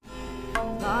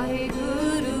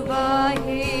ਵਾਹਿਗੁਰੂ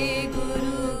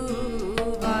ਵਾਹਿਗੁਰੂ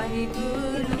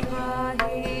ਵਾਹਿਗੁਰੂ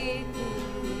ਵਾਹਿਗੁਰੂ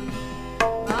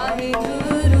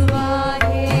ਵਾਹਿਗੁਰੂ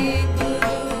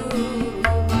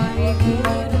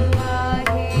ਵਾਹਿਗੁਰੂ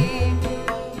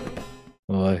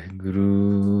ਵਾਹਿਗੁਰੂ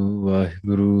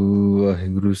ਵਾਹਿਗੁਰੂ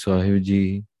ਵਾਹਿਗੁਰੂ ਸਾਹਿਬ ਜੀ।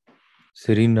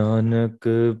 ਸ੍ਰੀ ਨਾਨਕ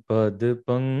ਪਦ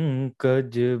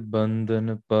ਪੰਕਜ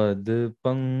ਬੰਦਨ ਪਦ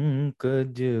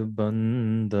ਪੰਕਜ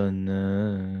ਬੰਦਨ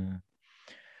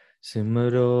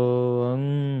ਸਿਮਰੋ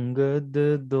ਅੰਗਦ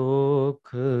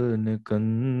ਦੋਖ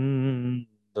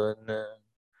ਨਿਕੰਦਨ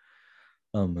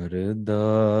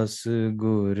ਅਮਰਦਾਸ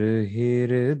ਗੁਰ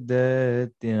ਹਿਰਦੈ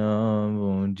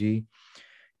ਧਿਆਵੋ ਜੀ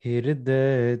ਹਿਰਦੈ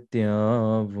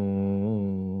ਧਿਆਵੋ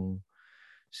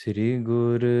ਸ੍ਰੀ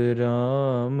ਗੁਰੂ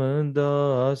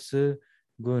ਰਾਮਦਾਸ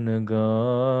ਗੁਣ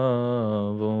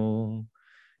ਗਾਵੋ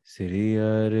ਸ੍ਰੀ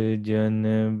ਅਰਜਨ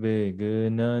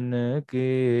ਬਿਗਨਨ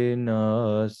ਕੇ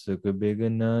ਨਾਸਕ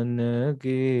ਬਿਗਨਨ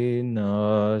ਕੇ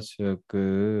ਨਾਸਕ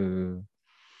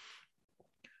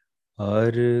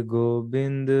ਹਰ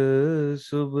ਗੋਬਿੰਦ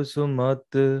ਸੁਭ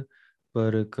ਸੁਮਤ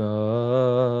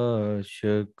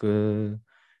ਪ੍ਰਕਾਸ਼ਕ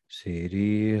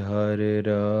ਸ੍ਰੀ ਹਰਿ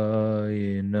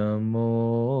ਰਾਇ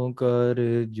ਨਮੋ ਕਰ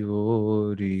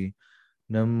ਜੋਰੀ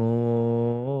ਨਮੋ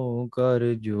ਕਰ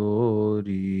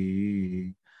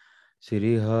ਜੋਰੀ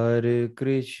ਸ੍ਰੀ ਹਰਿ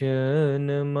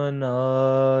ਕ੍ਰਿਸ਼ਨ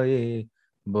ਮਨਾਏ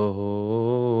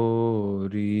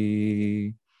ਬਹੋਰੀ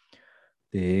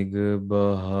ਤੇਗ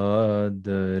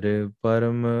ਬਹਾਦਰ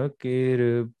ਪਰਮ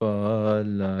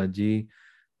ਕਿਰਪਾਲਾ ਜੀ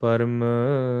ਪਰਮ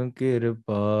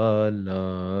ਕਿਰਪਾਲਾ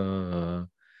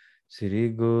ਸ੍ਰੀ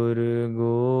ਗੁਰੂ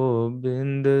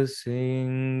ਗੋਬਿੰਦ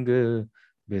ਸਿੰਘ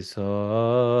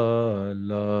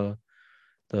ਵਿਸਾਲਾ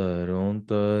ਤਰੋਂ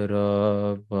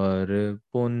ਤਰਾ ਪਰ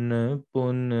ਪੁੰਨ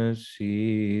ਪੁੰਨ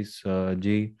ਸੀਸਾ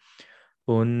ਜੀ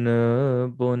ਪੁੰਨ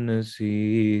ਪੁੰਨ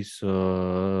ਸੀਸਾ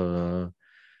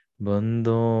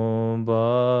ਬੰਦੋਂ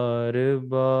ਬਾਰ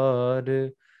ਬਾਰ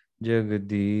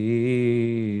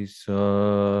ਜਗਦੀਸਾ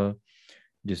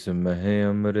ਜਿਸ ਮਹਿ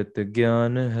ਅੰਮ੍ਰਿਤ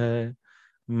ਗਿਆਨ ਹੈ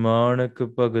ਮਾਣਕ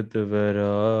ਭਗਤ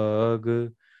ਵੈਰਾਗ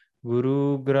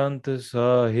ਗੁਰੂ ਗ੍ਰੰਥ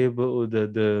ਸਾਹਿਬ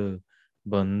ਉਦਦ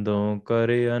ਬੰਦੋਂ ਕਰ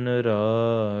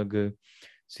ਅਨਰਾਗ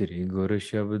ਸ੍ਰੀ ਗੁਰ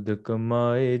ਸ਼ਬਦ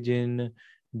ਕਮਾਏ ਜਿਨ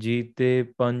ਜੀਤੇ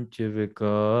ਪੰਚ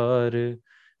ਵਿਕਾਰ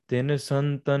ਤਿਨ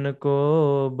ਸੰਤਨ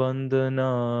ਕੋ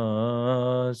ਬੰਦਨਾ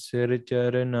ਸਿਰ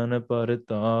ਚਰਨਨ ਪਰ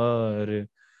ਤਾਰ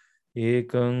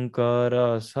ਏਕ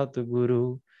ਓੰਕਾਰਾ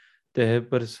ਸਤਿਗੁਰੂ ਤਹਿ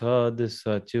ਪ੍ਰਸਾਦ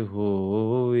ਸਚ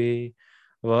ਹੋਏ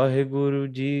ਵਾਹਿਗੁਰੂ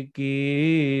ਜੀ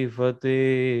ਕੀ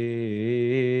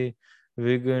ਫਤਿਹ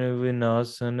ਵਿਗਨ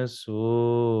ਵਿਨਾਸ਼ਨ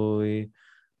ਸੋਏ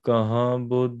ਕਹਾਂ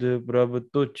ਬੁੱਧ ਪ੍ਰਭ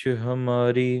ਤੁਛ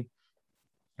ਹਮਾਰੀ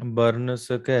ਬਰਨ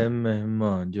ਸਕੈ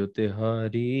ਮਹਿਮਾ ਜੋ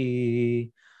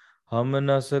ਤਿਹਾਰੀ ਹਮ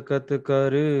ਨ ਸਕਤ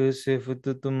ਕਰ ਸਿਫਤ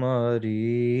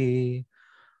ਤੁਮਾਰੀ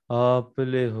ਆਪ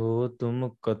ਲਿਹੋ ਤੁਮ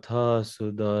ਕਥਾ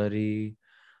ਸੁਦਾਰੀ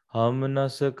ਹਮ ਨ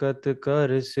ਸਕਤ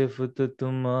ਕਰ ਸਿਫਤ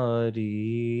ਤੁਮਾਰੀ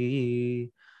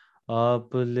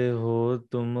ਆਪ ਲਿਹੋ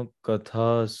ਤੁਮ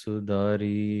ਕਥਾ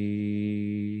ਸੁਦਾਰੀ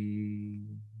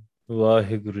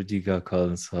ਵਾਹਿਗੁਰੂ ਜੀ ਕਾ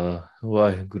ਖਾਲਸਾ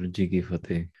ਵਾਹਿਗੁਰੂ ਜੀ ਕੀ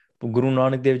ਫਤਿਹ Guru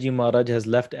Nanak Dev Ji Maharaj has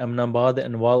left Ahmedabad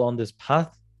and while on this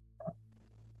path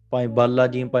Bhai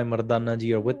Balaji and Bhai Mardana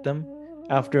Ji are with them.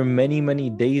 After many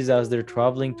days as they're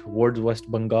traveling towards West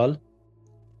Bengal,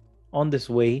 on this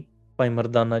way, Bhai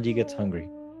Mardana Ji gets hungry.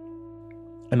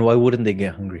 And why wouldn't they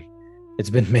get hungry?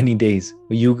 It's been many days.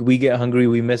 We get hungry,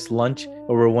 we miss lunch,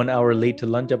 or we're 1 hour late to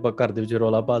lunch.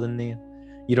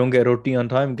 You don't get roti on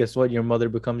time, guess what? Your mother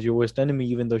becomes your worst enemy,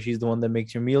 even though she's the one that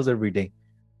makes your meals every day.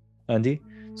 Anji?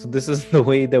 So this is the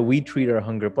way that we treat our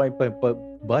hunger. But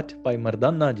by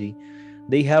Mardana Ji,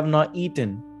 they have not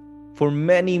eaten for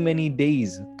many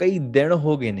days. Kai din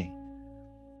ho gaye ne.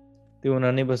 Te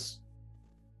unhone ne bas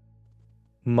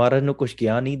Maharaj nu kuch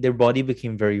kiya nahi. Their body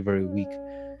became very weak.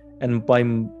 And by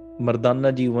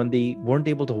Mardana Ji, when they weren't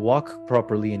able to walk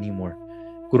properly anymore,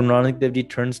 Guru Nanak Dev Ji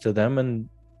turns to them and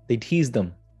they tease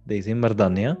them. They say,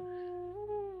 Mardanya,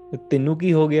 tenu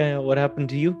ki ho gaya hai? What happened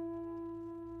to you?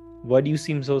 Why do you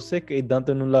seem so sick? Iddan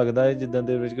tenu lagda hai jiddan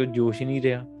de vich koi josh hi nahi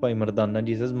reha. Bhai Mardana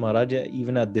Ji says, Maharaj,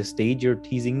 even at this stage you're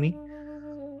teasing me.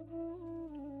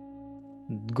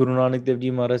 Guru Nanak Dev Ji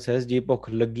Maharaj says, Je bhukh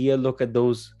lagi hai, look at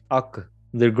those ak.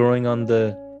 They're growing on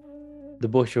the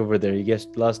bush over there. Yes,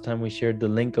 last time we shared the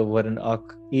link of what an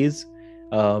ak is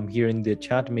here in the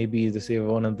chat. Maybe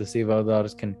one of the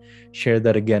Sevadars can share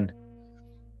that again.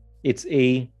 It's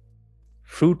a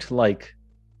fruit-like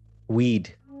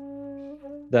weed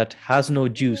that has no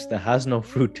juice, that has no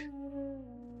fruit.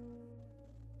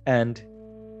 And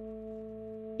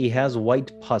it has white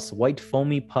pus, white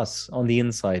foamy pus on the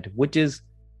inside, which is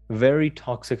very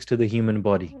toxic to the human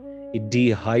body. It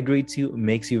dehydrates you,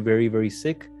 makes you very, very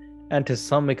sick, and to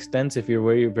some extent, if you're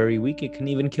very, very weak, it can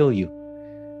even kill you.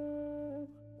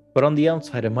 But on the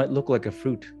outside, it might look like a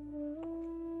fruit.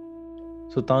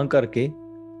 So ਤਾਂ ਕਰਕੇ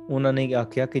ਉਹਨਾਂ ਨੇ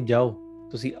ਆਖਿਆ ਕਿ ਜਾਓ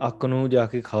ਤੁਸੀਂ ਅੱਕ ਨੂੰ ਜਾ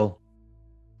ਕੇ ਖਾਓ.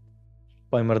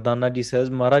 Bhai Mardana ji says,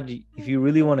 Maharaj, if you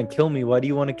really want to kill me, why do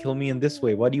you want to kill me in this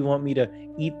way? Why do you want me to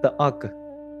eat the ak?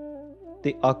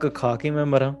 ਤੇ ਅੱਕ ਖਾ ਕੇ ਮੈਂ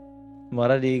ਮਰਾਂ?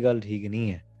 Maharaj, ਇਹ ਗੱਲ ਠੀਕ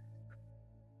ਨਹੀਂ ਹੈ.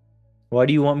 Why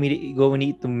do you want me to go and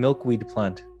eat the milkweed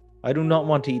plant? I do not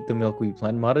want to eat the milkweed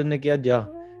plant. Maharaj ਨੇ ਕਿਹਾ ਜਾ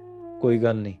ਕੋਈ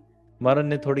ਗੱਲ ਨਹੀਂ. Maharaj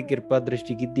ਨੇ ਥੋੜੀ ਕਿਰਪਾ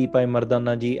ਦ੍ਰਿਸ਼ਟੀ ਕੀਤੀ. Bhai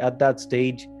Mardana ji, at that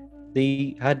stage,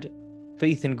 they had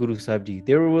faith in Guru Sahib Ji.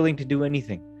 They were willing to do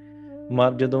anything.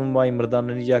 ਜਦੋਂ Bhai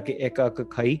Mardana ਨੇ ਜਾ ਕੇ ਇੱਕ ਅੱਕ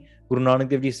ਖਾਈ, Guru Nanak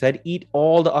Dev Ji said, eat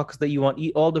all the aks that you want,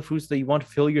 eat all the fruits that you want,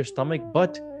 fill your stomach,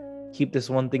 but keep this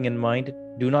one thing in mind,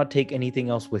 do not take anything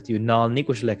else with you. Naal nahi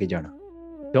kuch leke jana.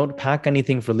 Don't pack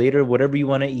anything for later. Whatever you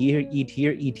want to eat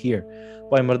here, eat here.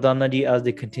 Bhai Mardana ji, as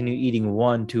they continue eating,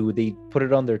 1, 2, they put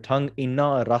it on their tongue.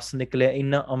 Inna ras niklya,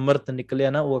 inna amrit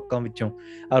niklya na wo akkam vichon,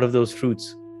 out of those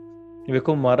fruits.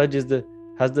 Because Maharaj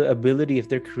has the ability, if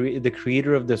they're the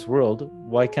creator of this world,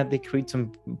 why can't they put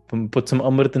some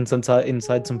amrit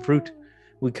inside some fruit?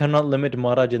 We cannot limit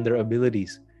Maharaj in their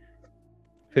abilities.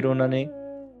 Fir unhone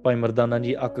Bhai Mardana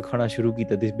ji ak khana shuru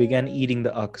kita. They began eating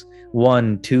the aks.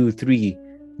 1, 2, 3.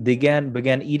 They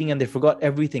began eating and they forgot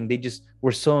everything. They just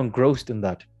were so engrossed in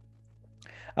that.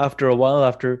 After a while,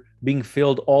 after being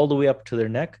filled all the way up to their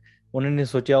neck, unhone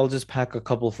socha, I'll just pack a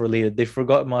couple for later. They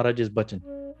forgot Maharaj's bachan.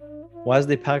 As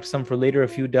they packed some for later, a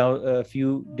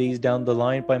few days down the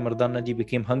line, Bhai Mardana ji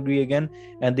became hungry again,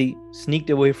 and they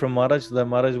sneaked away from Maharaj so that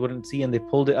Maharaj wouldn't see, and they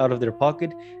pulled it out of their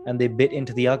pocket and they bit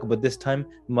into the ak. But this time,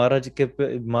 Maharaj's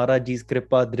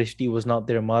kripa drishti was not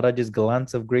there. Maharaj's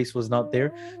glance of grace was not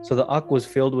there. So the ak was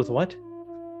filled with what?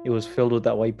 It was filled with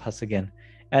that white pus again.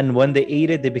 And when they ate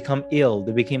it, they become ill.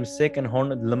 They became sick and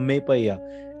lamme paya.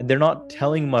 And they're not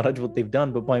telling Maharaj what they've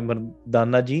done, but Bhai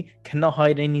Mardana ji cannot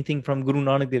hide anything from Guru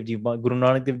Nanak Dev Ji. Guru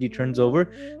Nanak Dev Ji turns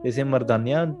over. They say,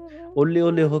 Mardanya,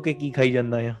 ole hoke ki khai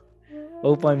janda ya.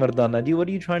 Oh, Bhai Mardana ji, what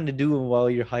are you trying to do while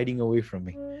you're hiding away from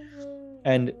me?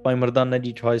 And Bhai Mardana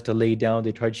ji tries to lay down.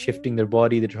 They tried shifting their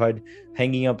body. They tried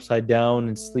hanging upside down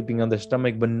and sleeping on their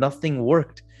stomach, but nothing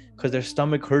worked. Because their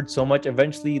stomach hurt so much.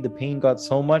 Eventually, the pain got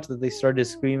so much that they started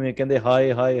screaming, and they,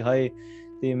 hi.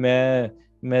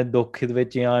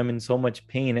 I'm in so much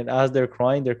pain. And as they're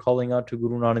crying, they're calling out to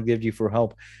Guru Nanak Dev Ji for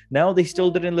help. Now, they still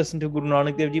didn't listen to Guru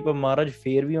Nanak Dev Ji, but Maharaj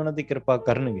ਫੇਰ ਵੀ ਉਹਨਾਂ ਤੇ ਕਿਰਪਾ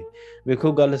ਕਰਨਗੇ.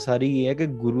 ਵੇਖੋ ਗੱਲ ਸਾਰੀ ਇਹ ਹੈ ਕਿ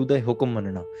ਗੁਰੂ ਦਾ ਹੁਕਮ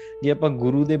ਮੰਨਣਾ. ਜੇ ਆਪਾਂ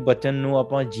ਗੁਰੂ ਦੇ ਬਚਨ ਨੂੰ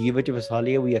ਆਪਾਂ ਜੀਵ ਵਿੱਚ ਵਸਾ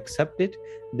ਲਈਏ, we accept it,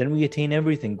 then we attain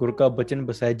everything. ਗੁਰ ਕਾ ਬਚਨ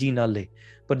ਬਸੈ ਨਾਲੇ.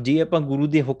 ਪਰ ਜੇ ਆਪਾਂ ਗੁਰੂ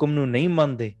ਦੇ ਹੁਕਮ ਨੂੰ ਨਹੀਂ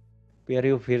ਮੰਨਦੇ,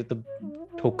 ਪਿਆਰਿਓ, ਫਿਰ ਤਾਂ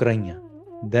ਠੋਕਰਾਈਆਂ.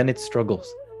 Then it's struggles.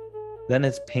 Then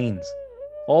it's pains.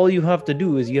 All you have to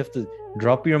do is you have to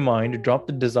drop your mind, drop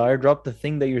the desire, drop the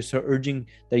thing that you're so urging,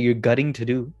 that you're gutting to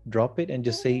do, drop it and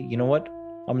just say, you know what?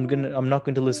 I'm not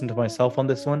going to listen to myself on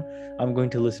this one. I'm going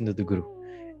to listen to the Guru.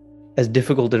 As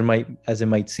difficult as it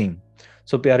might seem.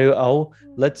 So pyareo, aao,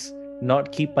 let's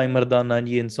not keep Bhai Mardana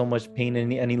ji in so much pain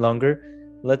any longer.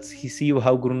 Let's see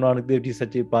how Guru Nanak Dev Ji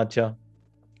Sache Pacha,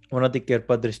 ਉਹਨਾਂ ਦੀ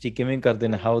ਕਿਰਪਾ ਦ੍ਰਿਸ਼ਟੀ ਕਿਵੇਂ ਕਰਦੇ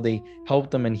ਨੇ, how they help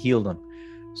them and heal them.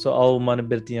 So ਆਓ ਮਨ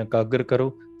ਬਿਰਤੀਆਂ ਕਾਗਰ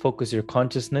ਕਰੋ, focus your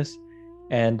consciousness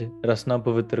and ਰਸਨਾ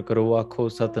ਪਵਿੱਤਰ ਕਰੋ. ਆਖੋ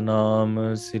ਸਤਨਾਮ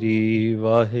ਸ੍ਰੀ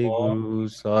ਵਾਹਿਗੁਰੂ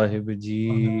ਸਾਹਿਬ ਜੀ.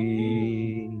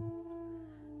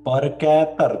 ਪਰ ਕੈ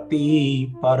ਧਰਤੀ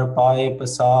ਪਰ ਪਾਏ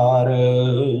ਪਸਾਰ,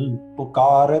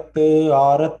 ਪੁਕਾਰਤ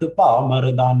ਆਰਤ ਭਾ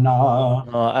Mardana.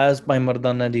 As Bhai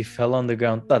Mardana ji fell on the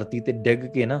ground, ਧਰਤੀ ਤੇ ਡਿੱਗ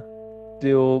ਕੇ ਨਾ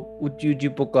ਤੇ ਉਹ ਉੱਚੀ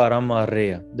ਪੁਕਾਰਾਂ ਮਾਰ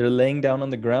ਰਹੇ ਆ. They're laying down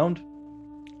on the ground.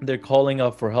 They're calling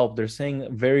out for help. They're saying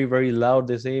very, very loud.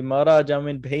 They say, Maharaj, I'm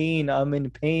in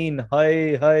pain. Hi.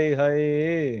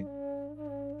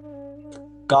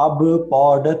 ਕਬ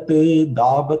ਪੌੜਤ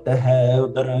ਦਾਬਤ ਹੈ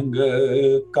ਉਦਰੰਗ,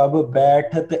 ਕਬ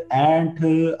ਬੈਠਤ ਐਂਠ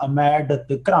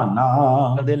ਅਮੈਡਤ ਘਰਾਨਾ.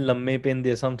 They ਲੰਮੇ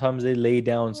ਪੈਂਦੇ. Sometimes they lay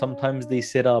down. Sometimes they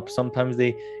sit up. Sometimes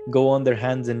they go on their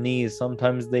hands and knees.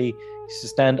 Sometimes they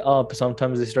stand up.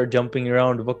 Sometimes they start jumping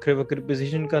around. ਵੱਖਰੇ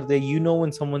position ਕਰਦੇ. You know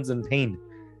when someone's in pain.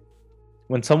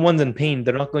 When someone's in pain,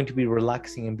 they're not going to be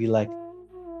relaxing and be like,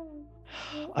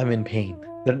 I'm in pain.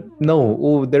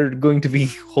 They're going to be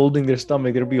holding their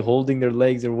stomach. They'll be holding their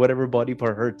legs or whatever body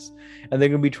part hurts. And they're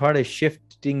going to be trying to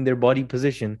shifting their body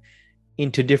position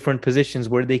into different positions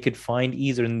where they could find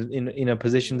ease or in a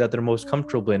position that they're most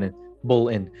comfortable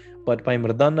in. But Bhai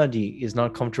Mardana ji is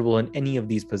not comfortable in any of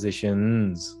these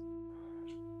positions.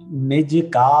 ਨਿਜ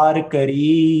ਕਾਰ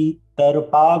ਕਰੀ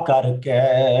ਤਰਪਾ ਕਰਕੇ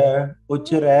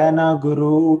ਉਚਰੈ ਨਾ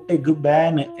ਗੁਰੂ ਟਿਗ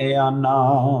ਬੈਨ ਇਆਨਾ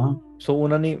So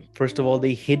unani, first of all,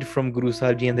 they hid from Guru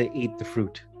Sahib Ji and they ate the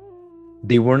fruit.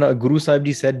 They were not, Guru Sahib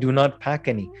Ji said, do not pack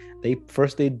any. They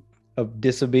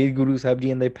disobeyed Guru Sahib Ji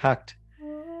and they packed.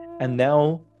 And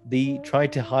now they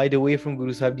tried to hide away from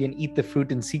Guru Sahib Ji and eat the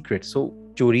fruit in secret. So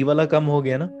chori wala kam ho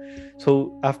gaya na.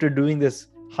 So after doing this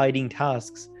hiding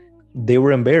tasks, they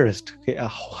were embarrassed. Okay,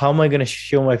 how am I going to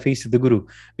show my face to the Guru?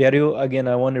 Pyareo, again,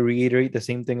 I want to reiterate the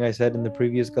same thing I said in the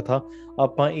previous Katha.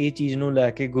 ਆਪਾਂ ਇਹ ਚੀਜ਼ ਨੂੰ ਲੈ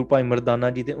ਕੇ ਗੁਰੂ ਭਾਈ ਮਰਦਾਨਾ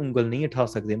ਜੀ ਤੇ ਉਂਗਲ ਨਹੀਂ ਉਠਾ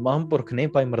ਸਕਦੇ. ਮਹਾਂਪੁਰਖ ਨੇ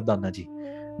ਭਾਈ ਮਰਦਾਨਾ ਜੀ.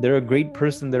 They're a great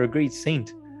person, they're a great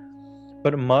saint.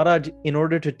 But Maharaj, in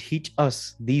order to teach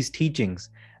us these teachings,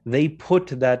 they put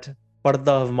that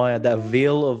parda of Maya, that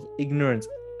veil of ignorance,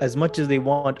 as much as they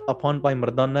want upon Bhai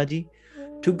Mardana ji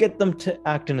to get them to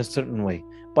act in a certain way.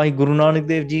 Bhai Guru Nanak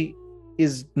Dev ji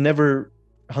is never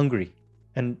hungry.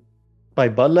 And Bhai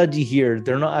Balaji here,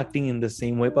 they're not acting in the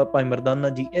same way, but Bhai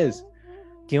Mardana ji is.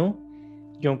 Kyun?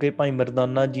 Kyunki Bhai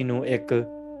Mardana ji nu ek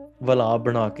vala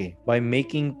bana ke, by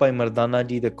making Bhai Mardana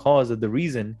ji the cause of the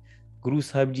reason, Guru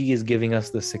Sahib ji is giving us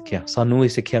the sikkha. Sanu ਇਹ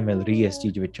ਸਿੱਖਿਆ ਮਿਲ ਰਹੀ ਹੈ ਇਸ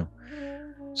ਚੀਜ਼ ਵਿੱਚੋਂ.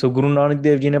 So Guru Nanak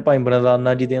Dev ji ne Bhai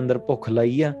Mardana ji de andar ਭੁੱਖ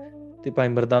ਲਾਈ ਆ ਤੇ Bhai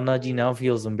Mardana ji now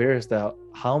feels embarrassed that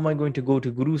how am I going to go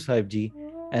to Guru Sahib ji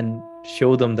and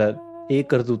show them that ਇਹ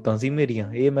ਕਰਤੂਤਾਂ ਸੀ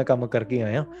ਮੇਰੀਆਂ, ਇਹ ਮੈਂ ਕੰਮ ਕਰਕੇ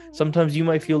ਆਇਆ. Sometimes you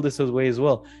might feel this way as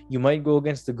well. You might go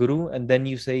against the Guru and then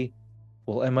you say,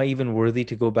 well, am I even worthy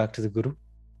to go back to the Guru?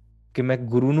 ਕਿ ਮੈਂ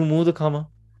ਗੁਰੂ ਨੂੰ ਮੂੰਹ ਦਿਖਾਵਾਂ.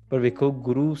 ਪਰ ਵੇਖੋ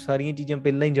ਗੁਰੂ ਸਾਰੀਆਂ ਚੀਜ਼ਾਂ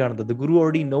ਪਹਿਲਾਂ ਹੀ ਜਾਣਦਾ. The Guru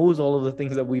already knows all of the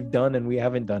things that we've done and we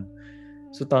haven't done.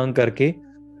 So ਤਾਂ ਕਰਕੇ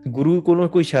ਗੁਰੂ ਕੋਲੋਂ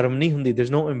ਕੋਈ ਸ਼ਰਮ ਨਹੀਂ ਹੁੰਦੀ.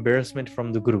 There's no embarrassment from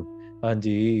the Guru.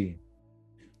 ਹਾਂਜੀ.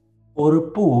 ਔਰ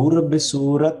ਭੂਰ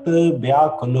ਬਿਸੂਰਤ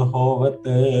ਵਿਆਕੁਲ ਹੋਵਤ.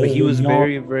 But he was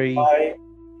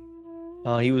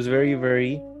very,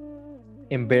 very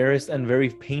embarrassed and very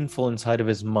painful inside of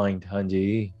his mind. ਹਾਂਜੀ.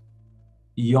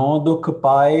 ਯੋਂ ਦੁੱਖ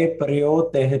ਪਾਏ ਪਰਿਓ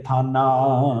ਤਹਿ ਥਾਨਾ.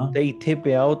 ਤੇ ਇੱਥੇ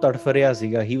ਪਿਆ ਉਹ ਤੜਫ ਰਿਹਾ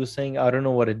ਸੀਗਾ. He was saying, I don't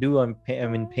know what to do. I'm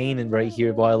in pain and right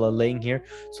here while I'm laying here.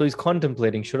 So he's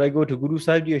contemplating, should I go to Guru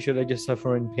Sahib Ji or should I just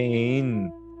suffer in pain?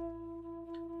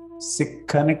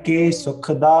 ਸਿੱਖਨ ਕੇ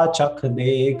ਸੁਖ ਦਾ ਚਖ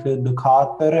ਦੇਖ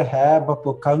ਦੁਖਾਤਰ ਹੈ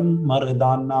ਬਪੁਖੰ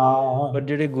ਮਰਦਾਨਾ. ਪਰ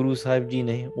ਜਿਹੜੇ ਗੁਰੂ ਸਾਹਿਬ ਜੀ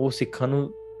ਨੇ ਉਹ ਸਿੱਖਾਂ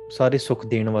ਨੂੰ ਸਾਰੇ ਸੁਖ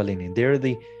ਦੇਣ ਵਾਲੇ ਨੇ. They're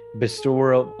the bestower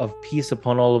of peace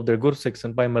upon all of their Gursikhs,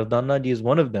 and Bhai Mardana ji is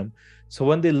one of them. So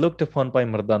when they looked upon Bhai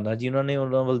Mardana ji, ਉਹਨਾਂ ਨੇ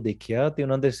ਉਹਨਾਂ ਵੱਲ ਦੇਖਿਆ ਤੇ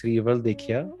ਉਹਨਾਂ ਦੇ ਸਰੀਰ ਵੱਲ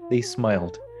ਦੇਖਿਆ. They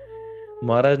smiled.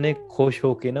 Maharaj ne ਖੁਸ਼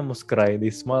ਹੋ ਕੇ ਨਾ ਮੁਸਕਰਾਏ.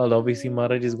 They smiled. Obviously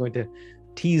Maharaj is going to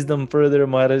tease them further.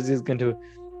 Maharaj is going to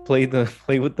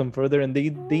play with them further, and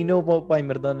they know what Bhai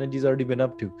Mardana ji's already been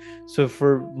up to. So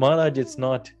for Maharaj, it's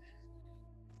not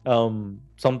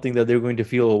something that they're going to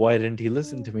feel, oh, why didn't he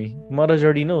listen to me? Maharaj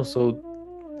already knows. So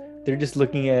they're just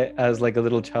looking at as like a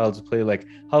little child's play, like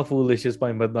how foolish is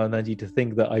Bhai Mardana ji to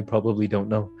think that I probably don't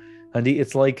know. And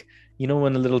it's like, you know,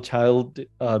 when a little child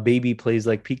baby plays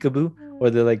like peekaboo, or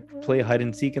they like play hide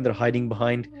and seek and they're hiding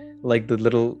behind like the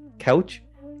little couch,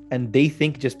 and they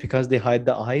think just because they hide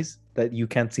the eyes that you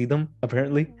can't see them,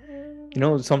 apparently. You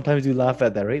know, sometimes you laugh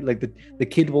at that, right? Like the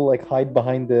kid will like hide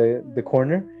behind the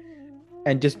corner,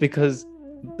 and just because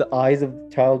the eyes of the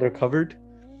child are covered,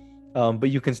 but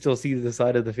you can still see the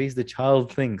side of the face, the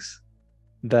child thinks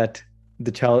that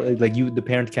the child, like the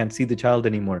parent can't see the child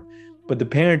anymore. But the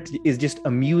parent is just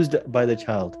amused by the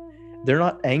child. They're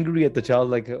not angry at the child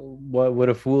like, what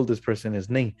a fool this person is.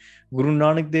 Nahin. Guru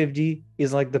Nanak Dev Ji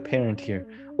is like the parent here.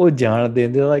 Oh,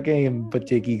 they're like, hey,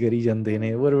 bache ki kari jande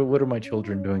ne. What are my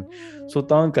children doing? So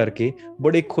ਤਾਂ ਕਰਕੇ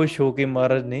ਬੜੇ ਖੁਸ਼ ਹੋ ਕੇ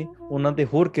ਮਹਾਰਾਜ ਨੇ ਉਹਨਾਂ ਤੇ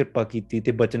ਹੋਰ ਕਿਰਪਾ ਕੀਤੀ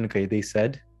ਤੇ ਬਚਨ ਕਹੇ. They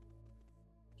said,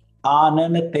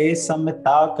 ਆਨਨ ਤੇ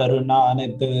ਸਮਤਾ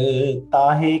ਕਰੁਣਾਨਿਤ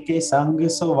ਤਾਹੇ ਕੇ ਸੰਗ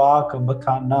ਸੁਵਾਕ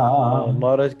ਬਖਾਨਾ.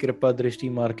 ਮਹਾਰਾਜ ਕਿਰਪਾ ਦ੍ਰਿਸ਼ਟੀ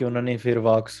ਮਾਰ ਕੇ ਉਹਨਾਂ ਨੇ ਫਿਰ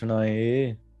ਵਾਕ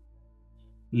ਸੁਣਾਏ.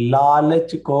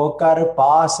 ਲਾਲਚ ਕੋ ਕਰ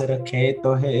ਪਾਸ ਰਖੇ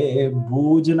ਤੋਹੇ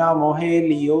ਬੂਝ ਨਾ ਮੋਹੇ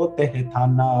ਲਿਓ ਤਹਿ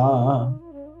ਥਾਨਾ.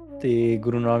 ਤੇ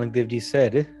Guru Nanak Dev Ji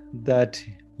said that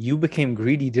you became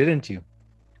greedy, didn't you?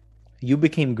 You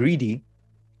became greedy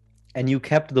and you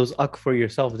kept those ak for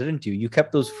yourself, didn't you? You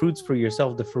kept those fruits for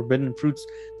yourself, the forbidden fruits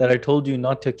that I told you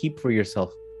not to keep for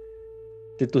yourself.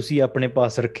 ਤੇ ਤੁਸੀਂ ਆਪਣੇ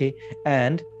ਪਾਸ ਰੱਖੇ,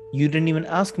 and you didn't even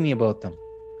ask me about them.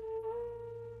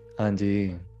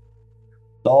 ਹਾਂਜੀ.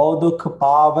 ਤੋ ਦੁਖ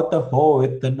ਪਾਵਤ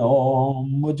ਹੋਇਤ ਨੋ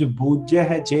ਮੁਝ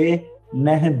ਬੂਝਹਿ ਜੇ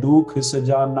ਨਹਿ ਦੁਖ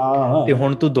ਸਜਾਨਾ. ਤੇ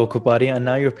ਹੁਣ ਤੂੰ ਦੁੱਖ ਪਾ ਰਿਹਾ, and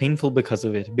now you're painful because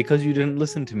of it, because you didn't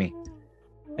listen to me.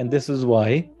 And this is why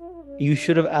you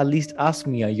should have at least asked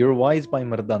me. You're wise, Bhai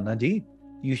Mardana ji.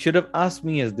 You should have asked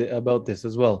me about this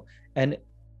as well. And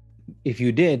if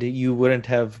you did, you wouldn't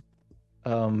have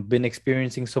been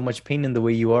experiencing so much pain in the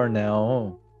way you are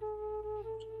now.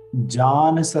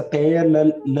 जान सते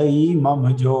लई मम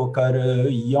जो कर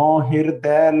यों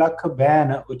हृदय लख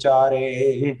ban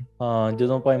उचारे। हाँ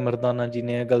ਜਦੋਂ ਭਾਈ ਮਰਦਾਨਾ ਜੀ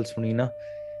ਨੇ ਇਹ ਗੱਲ ਸੁਣੀ ਨਾ,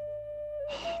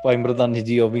 ਭਾਈ ਮਰਦਾਨਾ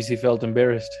ਜੀ obviously felt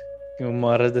embarrassed ਕਿਉਂ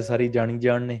ਮਹਾਰਾਜ ਦੇ ਸਾਰੀ ਜਾਣੀ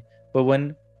ਜਾਣ ਨੇ। But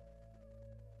when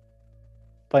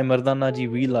Bhai Mardana ji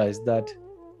realized that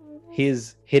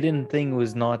his hidden thing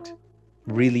was not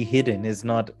really hidden, is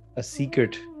not a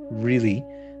secret really,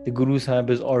 the Guru Sahib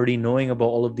is already knowing about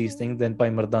all of these things, then Bhai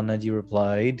Mardana ji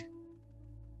replied,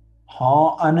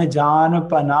 हाँ अनजान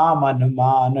पना मन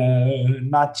मान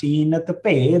ना चीनत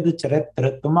भेद चरित्र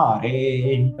तुम्हारे।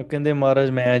 ਕਹਿੰਦੇ ਮਹਾਰਾਜ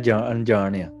ਮੈਂ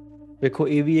ਅਣਜਾਣ ਆ। ਵੇਖੋ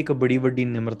ਇਹ ਵੀ ਇੱਕ ਬੜੀ ਵੱਡੀ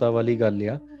ਨਿਮਰਤਾ ਵਾਲੀ ਗੱਲ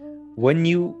ਆ। When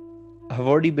you have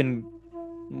already been,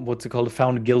 what's it called,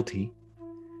 found guilty,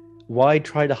 why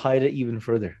try to hide it even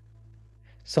further?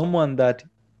 Someone that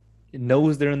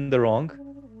knows they're in the wrong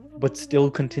but still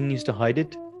continues to hide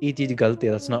it, ਇਹ ਚੀਜ਼ ਗਲਤ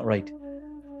ਹੈ, that's not right.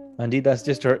 And that's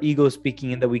just our ego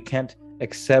speaking, and that we can't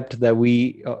accept that we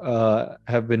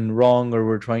have been wrong, or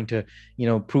we're trying to,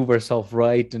 prove ourselves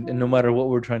right, and no matter what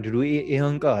we're trying to do, ਇਹ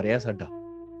ਹੰਕਾਰ ਹੈ ਸਾਡਾ।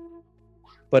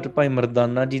 But ਭਾਈ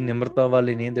ਮਰਦਾਨਾ ਜੀ ਨਿਮਰਤਾ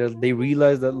ਵਾਲੇ ਨੇ, they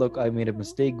realize that, look, I made a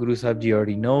mistake, Guru Sahib ji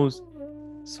already knows,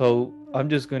 so I'm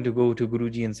just going to go to Guru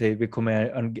ji and say, ਵੇਖੋ ਮੈਂ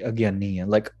ਅਗਿਆਨੀ ਹਾਂ,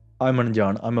 like I'm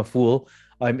ਅਣਜਾਣ, I'm a fool,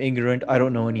 I'm ignorant, I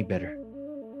don't know any better,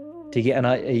 ਠੀਕ ਹੈ।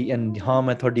 and ਹਾਂ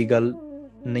ਮੈਂ ਤੁਹਾਡੀ ਗੱਲ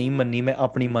ਨਹੀਂ ਮੰਨੀ, ਮੈਂ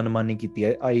ਆਪਣੀ ਮਨਮਾਨੀ ਕੀਤੀ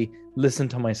ਹੈ, I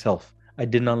listened to myself, I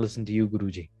did not listen to you, Guru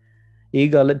ji। ਇਹ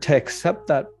ਗੱਲ, to accept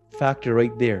that factor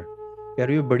right there, ਯਾਰ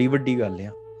ਇਹ ਬੜੀ ਵੱਡੀ ਗੱਲ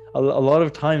ਆ। A lot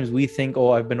of times we think, oh,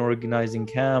 I've been organizing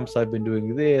camps, I've been doing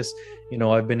this,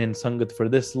 I've been in Sangat for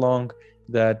this long,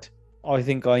 that I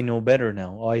think I know better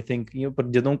now, I think, ਪਰ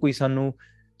ਜਦੋਂ ਕੋਈ ਸਾਨੂੰ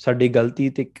ਸਾਡੀ ਗਲਤੀ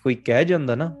ਤੇ ਕੋਈ ਕਹਿ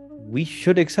ਜਾਂਦਾ ਨਾ, we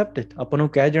should accept it, ਆਪਾਂ ਨੂੰ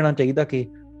ਕਹਿ ਜਾਣਾ ਚਾਹੀਦਾ ਕਿ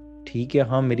ਠੀਕ ਹੈ,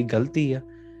 ਹਾਂ ਮੇਰੀ ਗਲਤੀ ਆ।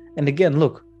 And again,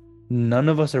 look, none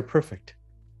of us are perfect.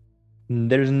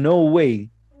 There's no way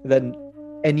that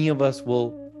any of us will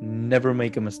never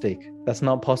make a mistake. That's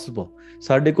not possible.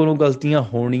 ਸਾਡੇ ਕੋਲੋਂ ਗਲਤੀਆਂ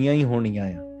ਹੋਣੀਆਂ ਹੀ ਹੋਣੀਆਂ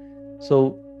ਆ। So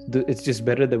it's just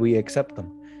better that we accept them.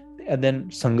 And then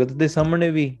ਸੰਗਤ ਦੇ ਸਾਹਮਣੇ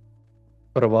ਵੀ,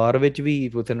 ਪਰਿਵਾਰ ਵਿੱਚ ਵੀ,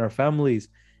 within our families,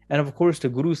 and of course to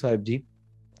Guru Sahib ji,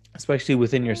 especially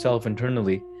within yourself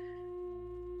internally,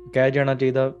 ਕਹਿ ਜਾਣਾ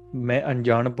ਚਾਹੀਦਾ ਮੈਂ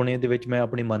ਅਣਜਾਣਪੁਣੇ ਦੇ ਵਿੱਚ ਮੈਂ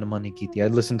ਆਪਣੀ ਮਨਮਾਨੀ ਕੀਤੀ। I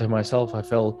listened to myself, I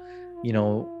fell,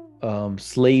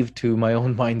 slave to my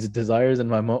own mind's desires and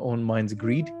my own mind's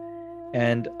greed,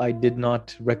 and I did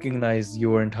not recognize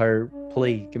your entire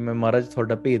play, ਕਿ ਮੈਂ ਮਹਾਰਾਜ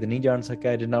ਤੁਹਾਡਾ ਭੇਦ ਨਹੀਂ ਜਾਣ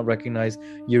ਸਕਿਆ। I did not recognize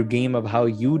your game of how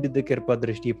you did the kirpa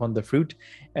drishti upon the fruit,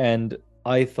 and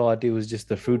I thought it was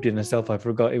just the fruit in itself. I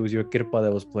forgot it was your kirpa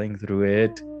that was playing through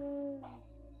it.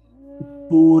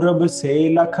 पूरब से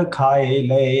लख खाए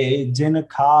ले जिन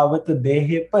खावत देह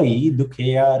भई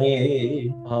दुखियारे।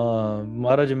 हाँ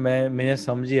महाराज मैंने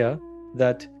समझिया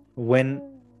that when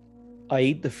I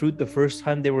ate the fruit the first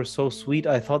time, they were so sweet,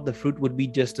 I thought the fruit would be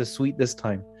just as sweet this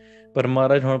time, but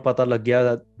Maharaj ਹੁਣ ਪਤਾ ਲੱਗਿਆ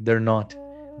that they're not.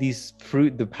 These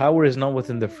fruit, the power is not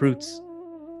within the fruits,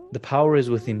 the power is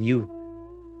within you.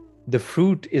 The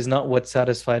fruit is not what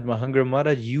satisfied my hunger,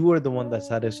 Maharaj, you are the one that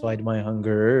satisfied my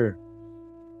hunger.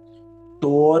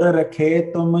 तोर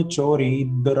रखे तुम चोरी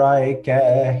दुराए कै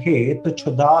हेत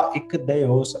छुदा इक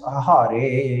दयोस आहारे।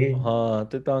 हाँ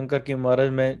ਤੇ ਤਾਂ ਕਰਕੇ ਮਹਾਰਾਜ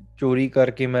ਮੈਂ ਚੋਰੀ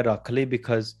ਕਰਕੇ ਮੈਂ ਰੱਖ ਲਈ,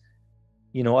 because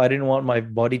I didn't want my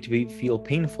body to feel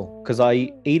painful, because I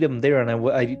ate them there and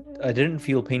I didn't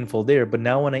feel painful there, but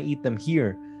now when I eat them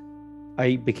here,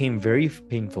 I became very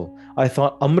painful. I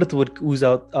thought amrit would ooze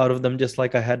out of them just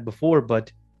like I had before,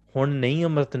 but ਹੁਣ ਨਹੀਂ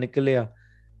amrit ਨਿਕਲਿਆ,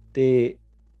 ਤੇ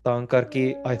ਤਾਂ ਕਰਕੇ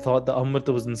I thought the amrit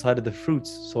was inside of the fruits,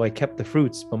 so I kept the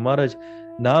fruits. But Maharaj,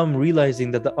 now I'm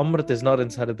realizing that the amrit is not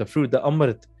inside of the fruit, the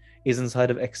amrit is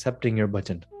inside of accepting your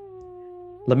bhajan.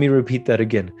 Let me repeat that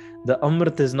again. The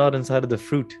amrit is not inside of the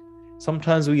fruit.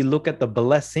 Sometimes we look at the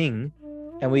blessing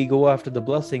and we go after the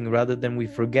blessing rather than we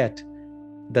forget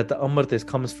that the amrit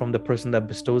comes from the person that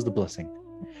bestows the blessing.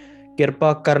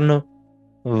 Kirpa ਕਰਨ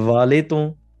ਵਾਲੇ ਤੋਂ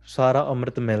ਸਾਰਾ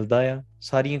ਅੰਮ੍ਰਿਤ ਮਿਲਦਾ ਆ,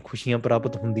 ਸਾਰੀਆਂ ਖੁਸ਼ੀਆਂ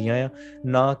ਪ੍ਰਾਪਤ ਹੁੰਦੀਆਂ ਆ,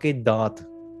 ਨਾ ਕਿ ਦਾਤ।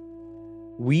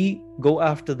 We go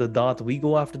after the daat, we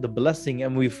go after the blessing,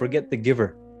 and we forget the giver.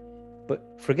 But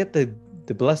forget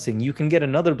the blessing. You can get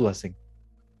another blessing.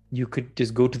 You could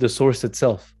just go to the source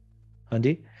itself.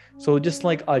 Hanji? So just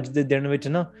like ਅੱਜ ਦੇ ਦਿਨ ਵਿੱਚ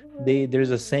ਨਾ,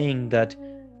 there's a saying that,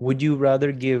 would you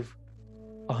rather give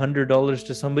 $100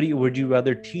 to somebody, or would you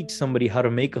rather teach somebody how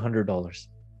to make $100?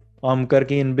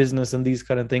 Karke in business and these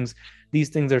kind of things, these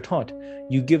things are taught.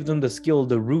 You give them the skill,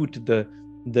 the root,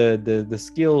 the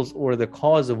skills or the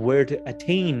cause of where to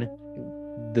attain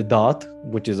the daat,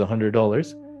 which is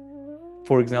 $100.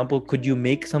 For example, could you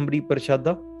make somebody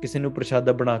prashada? Kisi nu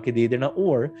prashada bana ke de dena,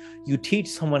 or you teach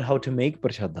someone how to make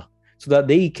prashada so that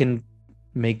they can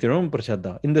make their own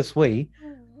prashada. In this way,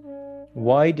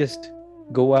 Why just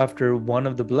go after one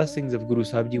of the blessings of Guru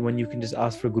Sahib Ji when you can just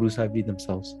ask for Guru Sahib Ji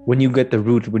themselves? When you get the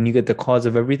root, when you get the cause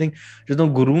of everything, ਜਦੋਂ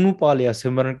ਗੁਰੂ ਨੂੰ ਪਾ ਲਿਆ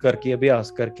ਸਿਮਰਨ ਕਰਕੇ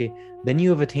ਅਭਿਆਸ ਕਰਕੇ, then you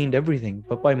have attained everything.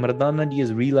 But Bhai Mardana Ji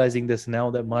is realizing this now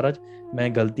that Maharaj, ਮੈਂ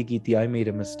ਗਲਤੀ ਕੀਤੀ, I made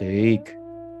a mistake.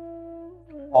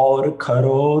 और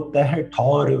खरो तह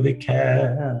ठौर विखै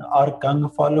और कंग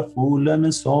फल फूलन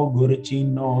सो गुर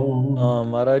चीनो।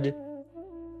 Maharaj,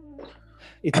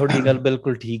 ਇਹ ਤੁਹਾਡੀ ਗੱਲ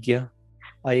ਬਿਲਕੁਲ ਠੀਕ ਆ।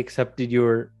 I accept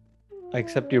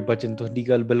your bachan. ਤੁਹਾਡੀ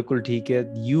ਗੱਲ ਬਿਲਕੁਲ ਠੀਕ ਹੈ।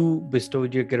 You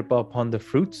bestowed your kirpa upon the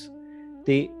fruits.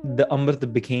 The amrit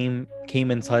came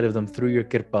inside of them through your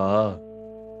kirpa.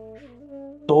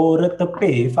 तोरत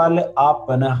भे फल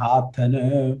आपन हाथन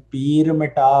पीर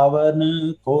मिटावन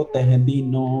को तह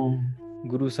दीनो।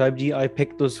 Guru Sahib Ji, I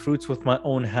picked those fruits with my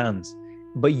own hands,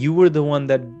 but you were the one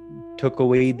that took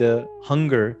away the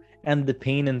hunger and the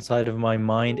pain inside of my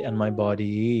mind and my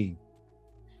body.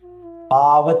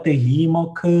 पावत ही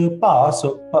मुख पास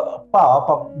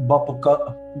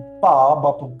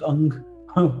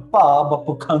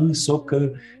बपखंग सुख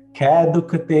खै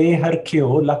दुख ते हरखियो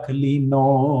लख लीनो।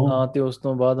 ਹਾਂ ਤੇ ਉਸ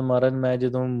ਤੋਂ ਬਾਅਦ ਮਹਾਰਾਜ ਮੈਂ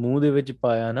ਜਦੋਂ ਮੂੰਹ ਦੇ ਵਿੱਚ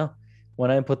ਪਾਇਆ ਨਾ, when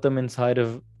I put them inside of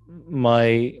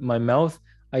my mouth,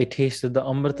 I tasted the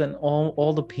amrit and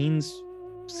all the pains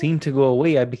seemed to go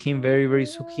away. I became very, very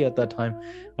sukhi at that time.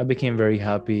 I became very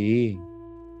happy.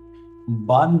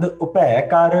 बंद उपै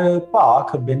कर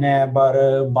भाख बिनै बर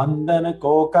बंधन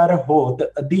को कर होत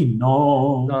अधीनो।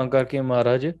 ਤਾਂ ਕਰਕੇ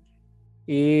ਮਹਾਰਾਜ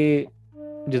ਇਹ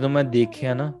ਜਦੋਂ ਮੈਂ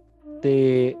ਦੇਖਿਆ ਨਾ ਤੇ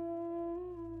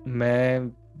ਮੈਂ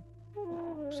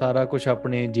ਸਾਰਾ ਕੁਝ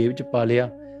ਆਪਣੇ ਜੇਬ 'ਚ ਪਾ ਲਿਆ,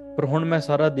 ਪਰ ਹੁਣ ਮੈਂ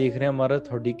ਸਾਰਾ ਦੇਖ ਰਿਹਾ ਮਹਾਰਾਜ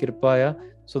ਤੁਹਾਡੀ ਕਿਰਪਾ ਆ।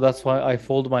 So that's why I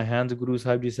fold my hands, Guru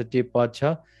Sahib Ji ਸੱਚੇ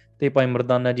ਪਾਤਸ਼ਾਹ। ਤੇ ਭਾਈ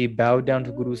ਮਰਦਾਨਾ ਜੀ bowed down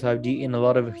to Guru Sahib Ji in a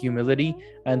lot of humility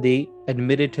and they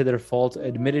admitted to their faults,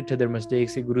 admitted to their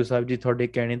mistakes. Guru Sahib Ji ਤੁਹਾਡੇ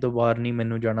ਕਹਿਣੇ ਤੋਂ ਬਾਹਰ ਨਹੀਂ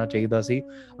ਮੈਨੂੰ ਜਾਣਾ ਚਾਹੀਦਾ ਸੀ।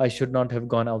 I should not have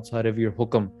gone outside of your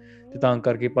hukum. ਤੇ ਤਾਂ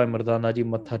ਕਰਕੇ ਭਾਈ ਮਰਦਾਨਾ ਜੀ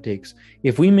ਮੱਥਾ ਟੇਕਸ।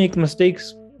 If we make mistakes,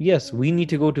 yes, we need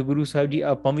to go to Guru Sahib Ji,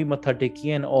 ਆਪਾਂ ਵੀ ਮੱਥਾ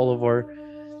ਟੇਕੀਏ and all of our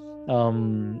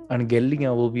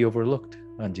ਅਣਗਹਿਲੀਆਂ will be overlooked.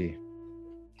 ਹਾਂਜੀ।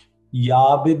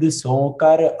 याबिद सो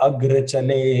कर अग्र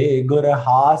चले गुर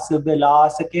हास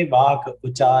बिलास के बाक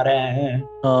उचारे।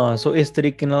 ਹਾਂ ਸੋ ਇਸ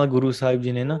ਤਰੀਕੇ ਨਾਲ ਗੁਰੂ ਸਾਹਿਬ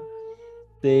ਜੀ ਨੇ ਨਾ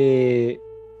ਤੇ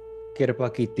ਕਿਰਪਾ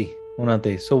ਕੀਤੀ ਉਹਨਾਂ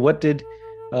ਤੇ। ਸੋ what did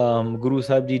Guru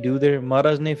Sahib ji do there?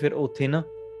 ਮਹਾਰਾਜ ਨੇ ਫਿਰ ਉੱਥੇ ਨਾ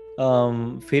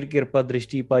ਫਿਰ ਕਿਰਪਾ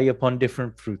ਦ੍ਰਿਸ਼ਟੀ ਪਾਈ upon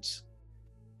different fruits.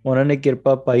 ਉਹਨਾਂ ਨੇ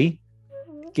ਕਿਰਪਾ ਪਾਈ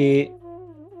ਕਿ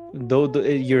though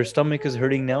your stomach is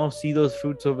hurting now, see those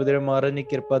fruits over there. ਮਹਾਰਾਜ ਨੇ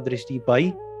ਕਿਰਪਾ ਦ੍ਰਿਸ਼ਟੀ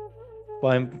ਪਾਈ।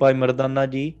 Bhai Mardana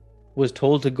Ji was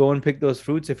told to go and pick those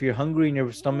fruits. If you're hungry and your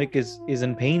stomach is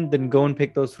in pain, then go and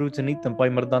pick those fruits and eat them. Bhai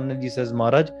Mardana Ji says,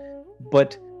 Maharaj,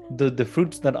 but the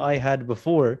fruits that I had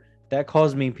before, that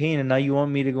caused me pain, and now you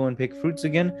want me to go and pick fruits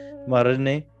again? Maharaj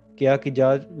ne kiya ki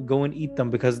go and eat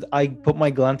them, because I put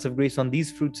my glance of grace on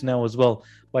these fruits now as well.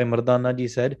 Bhai Mardana Ji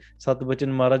said,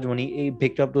 Satbachan Maharaj, when he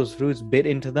picked up those fruits,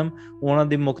 bit into them, ਉਹਨਾਂ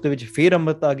ਦੇ ਮੁਖ ਦੇ ਵਿੱਚ ਫੇਰ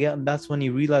ਅੰਮ੍ਰਿਤ ਆ ਗਿਆ, and that's when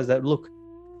he realized that, look,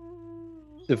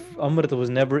 the amrita was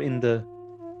never in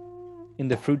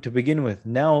the fruit to begin with.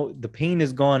 Now the pain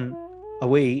is gone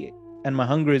away and my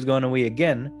hunger is gone away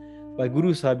again by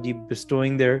Guru Sahib Ji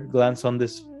bestowing their glance on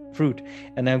this fruit.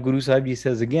 And now Guru Sahib Ji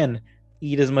says again,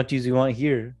 eat as much as you want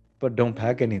here, but don't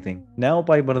pack anything. Now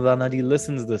Bhai Mardana Ji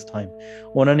listens this time.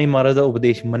 ਉਹਨਾਂ ਨੇ ਮਹਾਰਾਜ ਦਾ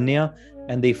ਉਪਦੇਸ਼ ਮੰਨਿਆ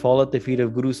and they fall at the feet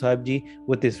of Guru Sahib Ji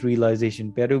with this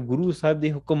realization. ਪਿਆਰਿਓ, ਗੁਰੂ ਸਾਹਿਬ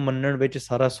ਦੇ ਹੁਕਮ ਮੰਨਣ ਵਿੱਚ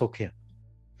ਸਾਰਾ ਸੁੱਖ ਹੈ.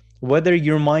 Whether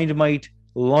your mind might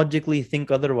logically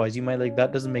think otherwise, you might like, that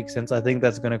doesn't make sense, I think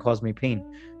that's going to cause me pain.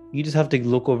 You just have to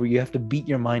look over, you have to beat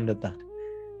your mind at that.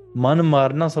 ਮਨ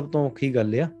ਮਾਰਨਾ ਸਭ ਤੋਂ ਔਖੀ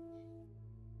ਗੱਲ ਆ।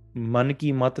 ਮਨ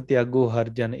ਕੀ ਮਤ ਤਿਆਗੋ ਹਰ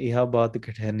ਜਨ ਇਹਾ ਬਾਤ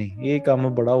ਕਠੈਨੀ। ਇਹ ਕੰਮ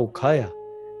ਬੜਾ ਔਖਾ ਆ।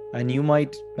 And you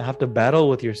might have to battle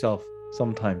with yourself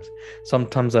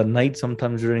sometimes at night,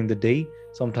 sometimes during the day,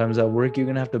 sometimes at work.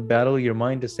 You're going to have to battle your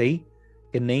mind to say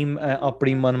ਕਿ ਨਹੀਂ ਮੈਂ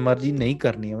ਆਪਣੀ ਮਨਮਰਜ਼ੀ ਨਹੀਂ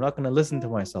ਕਰਨੀ। I'm not going to listen to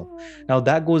myself. Now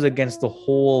that goes against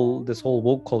this whole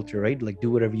woke culture, right? Like,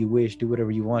 do whatever you wish, do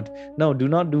whatever you want. No, do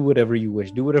not do whatever you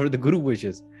wish. Do whatever the Guru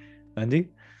wishes. ਹਾਂਜੀ,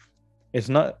 it's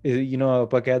not,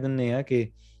 ਆਪਾਂ ਕਹਿ ਦਿੰਦੇ ਆ ਕਿ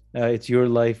it's your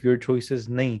life, your choices.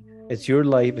 ਨਹੀਂ, it's your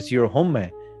life, it's your home ਹੈ।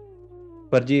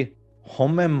 ਪਰ ਜੇ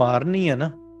home ਮਾਰਨੀ ਹੈ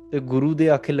ਨਾ ਤੇ ਗੁਰੂ ਦੇ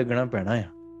ਆਖੇ ਲੱਗਣਾ ਪੈਣਾ ਆ।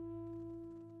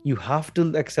 You have to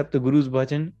accept the Guru's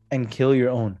bhajan and kill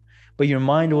your own. But your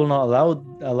mind will not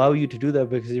allow you to do that,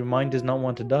 because your mind does not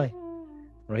want to die,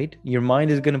 right? Your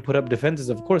mind is going to put up defenses.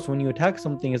 Of course, when you attack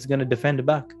something, it's going to defend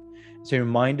back. So your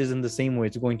mind is in the same way,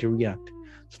 it's going to react.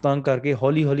 So ਤਾਂ ਕਰਕੇ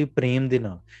ਹੌਲੀ ਹੌਲੀ ਪ੍ਰੇਮ ਦੇ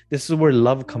ਨਾਲ, this is where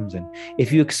love comes in.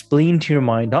 If you explain to your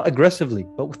mind, not aggressively,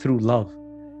 but through love,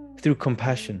 through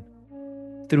compassion,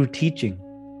 through teaching,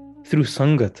 through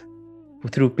sangat,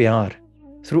 through pyar,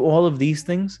 through all of these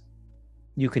things,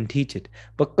 you can teach it.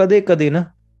 But kade na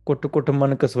kut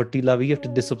man kaswati lavi, you have to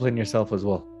discipline yourself as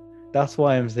well. That's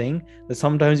why I'm saying that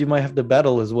sometimes you might have to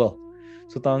battle as well.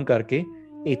 So ਤਾਂ ਕਰਕੇ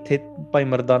ਇੱਥੇ ਭਾਈ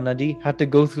ਮਰਦਾਨਾ ਜੀ had to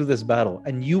go through this battle,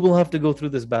 and you will have to go through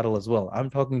this battle as well. I'm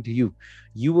talking to you.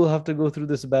 You will have to go through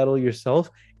this battle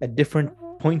yourself at different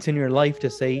points in your life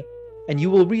to say, and you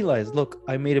will realize, look,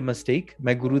 I made a mistake.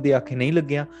 मैं गुरु ਦੇ आखे नहीं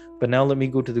ਲੱਗਿਆ, but now let me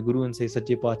go to the Guru and say,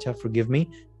 ਸੱਚੇ ਪਾਤਸ਼ਾਹ forgive me.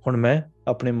 ਹੁਣ ਮੈਂ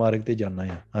ਆਪਣੇ ਮਾਰਗ ਤੇ ਜਾਣਾ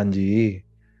ਹੈ. ਹਾਂਜੀ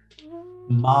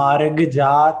मार्ग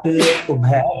जात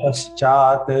उभय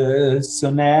पश्चात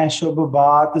सुनै शुभ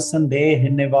बात संदेह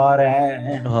निवारै।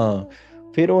 ਹਾਂ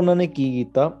ਫਿਰ ਉਹਨਾਂ ਨੇ ਕੀ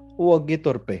ਕੀਤਾ, ਉਹ ਅੱਗੇ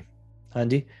ਤੁਰ ਪਏ।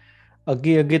 ਹਾਂਜੀ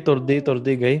ਅੱਗੇ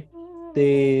ਤੁਰਦੇ ਗਏ ਤੇ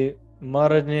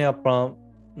ਮਹਾਰਾਜ ਨੇ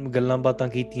ਆਪਣਾ ਗੱਲਾਂ ਬਾਤਾਂ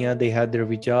ਕੀਤੀਆਂ। they had their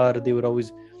ਵਿਚਾਰ, they would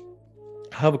always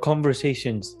have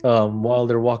conversations while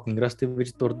they're walking। ਰਸਤੇ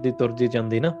ਵਿੱਚ ਤੁਰਦੇ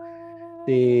ਜਾਂਦੇ ਨਾ,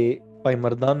 ਤੇ ਭਾਈ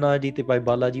ਮਰਦਾਨਾ ਜੀ ਤੇ ਭਾਈ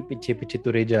ਬਾਲਾ ਜੀ ਪਿੱਛੇ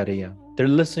ਤੁਰੇ ਜਾ ਰਹੇ ਆ।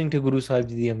 they're listening to Guru Sahib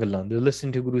ji ਦੀਆਂ ਗੱਲਾਂ, they're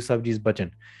listening to Guru Sahib ਜੀ's ਬਚਨ,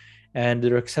 and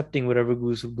they're accepting whatever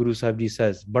Guru Sahib Ji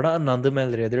says. Bada anand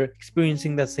mil raha, they're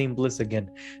experiencing that same bliss again,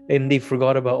 and they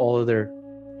forgot about all of their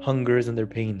hungers and their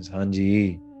pains.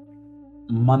 Hanji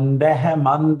मंदह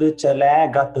मंद चलै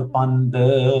गत पंद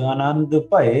आनंद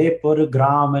भये पुर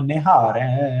ग्राम निहारै।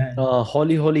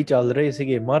 holi chal rahe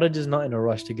sige। Maharaj is not in a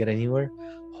rush to get anywhere.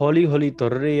 Holi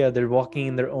tur rahe hai, they're walking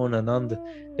in their own anand,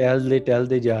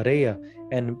 tehlde ja rahe hai,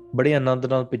 and bade anand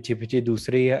naal piche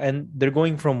dusre hai, and they're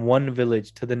going from one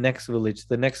village to the next village to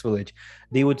the next village.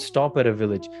 They would stop at a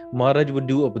village, Maharaj would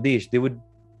do upadesh, they would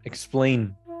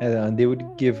explain, they would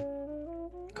give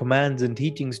commands and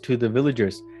teachings to the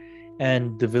villagers,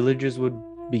 and the villagers would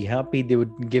be happy. They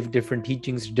would give different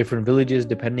teachings to different villages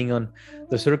depending on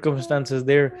the circumstances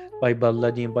there. Bhai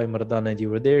Balla ji and Bhai Mardana ji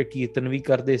were there, kirtan vi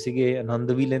karde sige,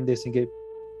 anand vi lende sige,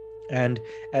 and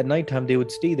at night time they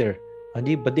would stay there,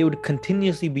 hanji, but they would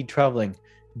continuously be traveling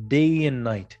day and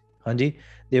night, hanji.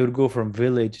 They would go from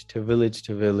village to village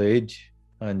to village,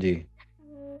 hanji।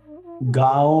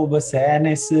 गाँव बसै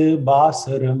निस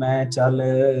बासुर में चल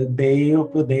दे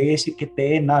उपदेश किते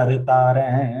नर तारै।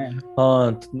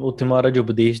 ਹਾਂ ਉੱਥੇ ਮਹਾਰਾਜ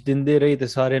ਉਪਦੇਸ਼ ਦਿੰਦੇ ਰਹੇ ਤੇ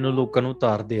ਸਾਰਿਆਂ ਨੂੰ, ਲੋਕਾਂ ਨੂੰ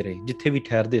ਤਾਰਦੇ ਰਹੇ ਜਿੱਥੇ ਵੀ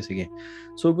ਠਹਿਰਦੇ ਸੀਗੇ।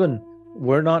 So again,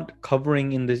 we're not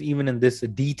covering in this, even in this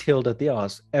detailed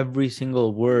ityas, every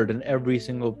single word and every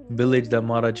single village that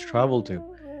Maharaj traveled to.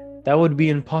 That would be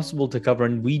impossible to cover,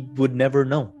 and we would never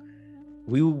know.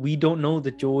 We don't know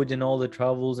the Choj and all the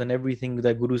travels and everything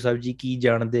that Guru Sahib Ji ki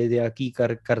jaande ya ki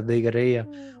karde rahe ya,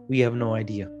 we have no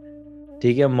idea।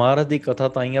 ਠੀਕ ਹੈ, ਮਹਾਰਾਜ ਦੀ ਕਥਾ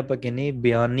ਤਾਂ ਹੀ ਆਪਾਂ ਕਹਿੰਦੇ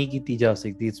ਬਿਆਨ ਨਹੀਂ ਕੀਤੀ ਜਾ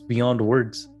ਸਕਦੀ, it's beyond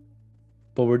words,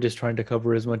 but we're just trying to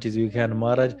cover as much as we can।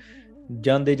 ਮਹਾਰਾਜ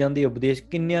ਜਾਂਦੇ ਉਪਦੇਸ਼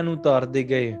ਕਿੰਨਿਆਂ ਨੂੰ ਤਾਰਦੇ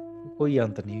ਗਏ, ਕੋਈ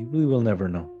ਅੰਤ ਨਹੀਂ, we will never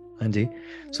know। ਹਾਂਜੀ,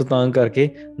 ਸੋ ਤਾਂ ਕਰਕੇ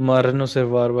ਮਹਾਰਾਜ ਨੂੰ ਸਿਰ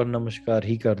ਵਾਰ-ਵਾਰ ਨਮਸਕਾਰ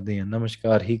ਹੀ ਕਰਦੇ ਹਾਂ,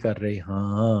 ਨਮਸਕਾਰ ਹੀ ਕਰ ਰਹੇ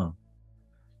ਹਾਂ।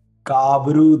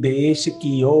 काबरू देश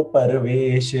कियो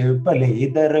परवेश भले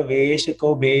दरवेश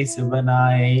को बेस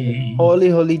बनाए।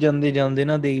 हौली ਜਾਂਦੇ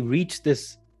ਨਾ, they reached this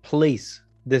place,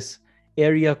 this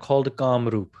area called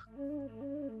Kamrup।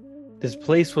 this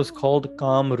place was called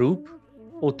Kamrup।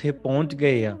 ਉੱਥੇ ਪਹੁੰਚ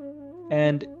ਗਏ ਆ,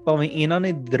 and ਭਾਵੇਂ ਇਹਨਾਂ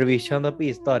ਨੇ ਦਰਵੇਸ਼ਾਂ ਦਾ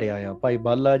ਭੇਸ ਧਾਰਿਆ ਆ, ਭਾਈ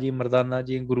ਬਾਲਾ ਜੀ, ਮਰਦਾਨਾ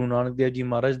ਜੀ, ਗੁਰੂ ਨਾਨਕ ਦੇਵ ਜੀ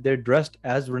ਮਹਾਰਾਜ, they're dressed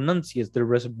as renunciates,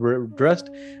 they're dressed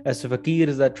as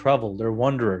fakirs that travel, they're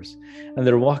wanderers, and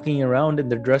they're walking around and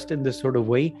they're dressed in this sort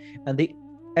of way, and they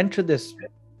enter this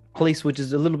place which is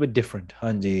a little bit different।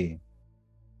 ਹਾਂਜੀ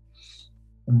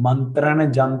मंत्रन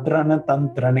जंत्रन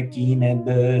तंत्रन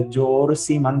कीनद जोर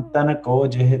सीमंतन को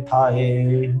जह थाए।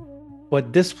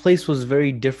 But this place was very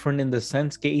different in the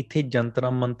sense ਕਿ ਇੱਥੇ ਜੰਤਰਾਂ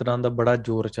ਮੰਤਰਾਂ ਦਾ ਬੜਾ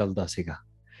ਜ਼ੋਰ ਚੱਲਦਾ ਸੀਗਾ।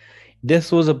 This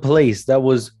was a place that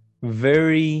was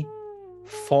very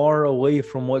far away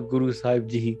from what Guru Sahib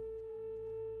Ji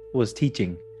was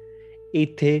teaching।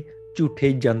 ਇੱਥੇ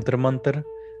ਝੂਠੇ Jantar Mantar,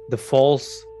 the false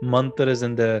mantras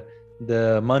and the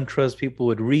mantras people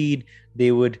would read,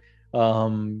 they would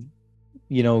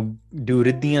do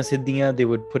riddhiyan siddhiyan, they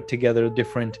would put together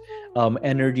different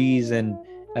energies and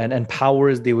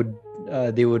powers, they would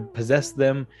possess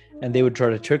them, and they would try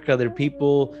to trick other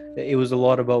people. It was a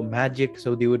lot about magic,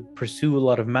 so they would pursue a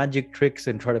lot of magic tricks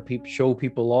and try to show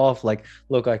people off, like,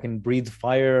 look, I can breathe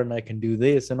fire and I can do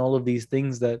this and all of these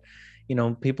things that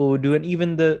people would do. And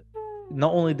even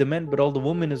not only the men but all the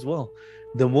women as well,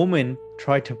 the women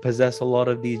tried to possess a lot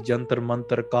of these jantar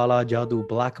mantar, kala jadoo,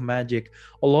 black magic.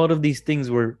 A lot of these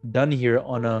things were done here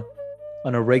on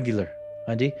a regular।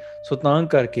 ਹਾਂਜੀ, ਸੋ ਤਾਂ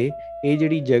ਕਰਕੇ ਇਹ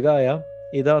ਜਿਹੜੀ ਜਗ੍ਹਾ ਆ,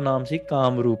 ਇਹਦਾ ਨਾਮ ਸੀ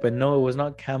Kamrup। and no, it was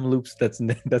not Kamloops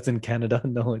that's in Canada,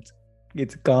 no,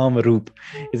 it's Kamrup,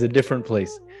 it's a different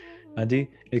place। ਹਾਂਜੀ,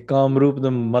 Kamrup the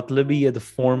matlab hi hai the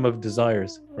form of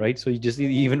desires, right? So you just,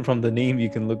 even from the name you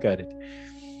can look at it।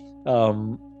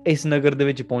 ਇਸ ਨਗਰ ਦੇ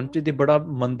ਵਿੱਚ ਪਹੁੰਚੇ ਤੇ ਬੜਾ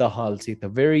ਮੰਦਾ ਹਾਲ ਸੀ, ਤਾਂ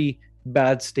very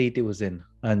bad state it was in.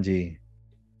 Anji.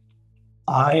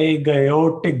 आए गयो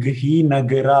टिगही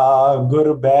नगरा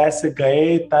गुर बैस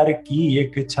गए तर की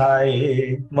एक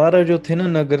छाए Maharaj uthe na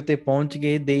nagar te pahunch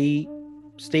gaye. They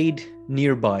stayed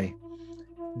nearby.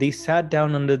 They sat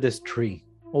down under this tree.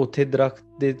 ਉੱਥੇ ਦਰਖਤ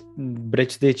ਦੇ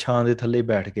ਬ੍ਰਿਜ ਦੇ ਛਾਂ ਦੇ ਥੱਲੇ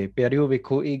ਬੈਠ ਗਏ। ਪਿਆਰਿਓ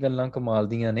ਵੇਖੋ ਇਹ ਗੱਲਾਂ ਕਮਾਲ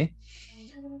ਦੀਆਂ ਨੇ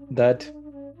that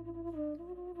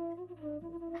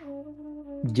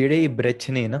ਜਿਹੜੇ ਬ੍ਰਿਜ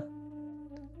ਨੇ ਨਾ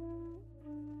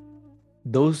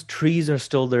those trees are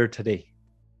still there today.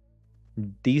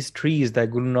 These trees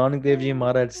that Guru Nanak Dev Ji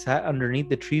Maharaj sat underneath,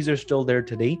 the trees are still there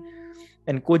today.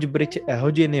 And ਕੁਝ ਬ੍ਰਿਜ ਇਹੋ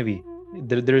ਜਿਹੇ ਨੇ ਵੀ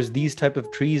there's these type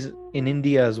of trees in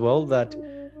India as well that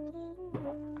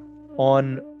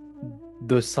on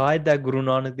the side that Guru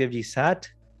Nanak Dev Ji sat,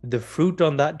 the fruit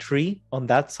on that tree on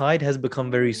that side has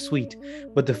become very sweet,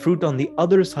 but the fruit on the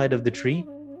other side of the tree,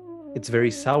 it's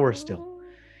very sour still,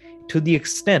 to the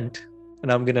extent,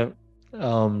 and I'm gonna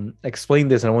explain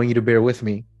this and I want you to bear with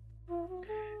me.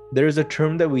 There's a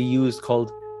term that we use called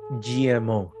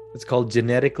GMO. It's called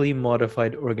genetically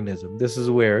modified organism. This is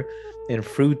where in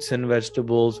fruits and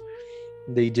vegetables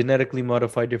they genetically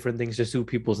modify different things to suit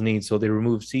people's needs. So they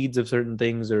remove seeds of certain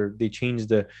things, or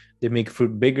they make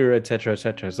fruit bigger, etc.,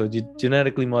 etc. So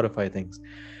genetically modify things.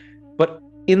 But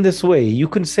in this way, you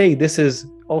can say this is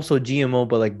also GMO,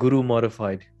 but like guru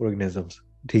modified organisms.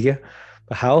 Okay?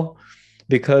 But how?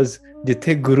 Because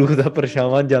jithe guru da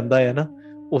prashavan janda hai na,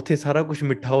 uthe sara kuch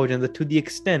mitha ho janda, to the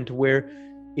extent where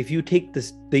if you take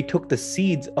this, they took the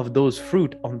seeds of those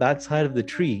fruit on that side of the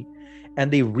tree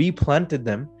and they replanted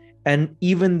them, and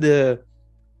even the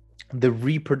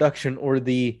reproduction or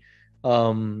the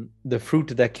fruit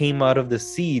that came out of the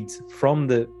seeds from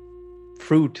the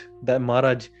fruit that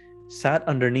Maharaj sat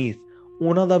underneath,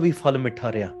 ਉਹਨਾਂ ਦਾ ਵੀ ਫਲ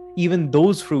ਮਿੱਠਾ ਰਿਹਾ. Even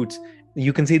those fruits,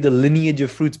 you can say the lineage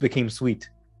of fruits became sweet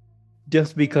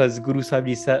just because Guru Sahib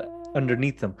Ji sat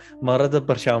underneath them. Maharaj da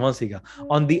parshawa siga.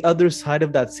 On the other side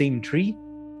of that same tree,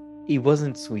 it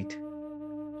wasn't sweet.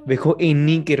 ਵੇਖੋ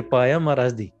ਇੰਨੀ ਕਿਰਪਾ ਆ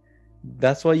ਮਹਾਰਾਜ ਦੀ.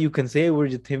 That's why you can say we're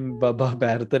jithim baba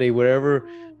bhartare, wherever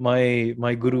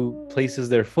my guru places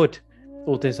their foot,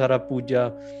 utte sara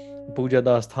puja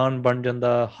da sthan ban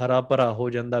janda, hara bhara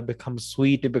ho janda, becomes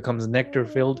sweet, it becomes nectar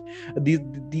filled.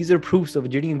 These are proofs of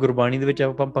ਜਿਹੜੀਆਂ ਗੁਰਬਾਣੀ ਦੇ ਵਿੱਚ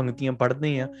ਆਪਾਂ ਪੰਕਤੀਆਂ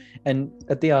ਪੜ੍ਹਦੇ ਆ, and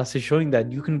ਇਤਿਹਾਸ is showing that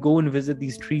you can go and visit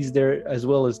these trees there as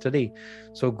well as today.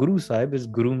 So Guru Sahib is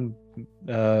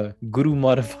guru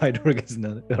modified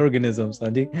organisms.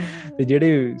 ਹਾਂਜੀ, ਤੇ ਜਿਹੜੇ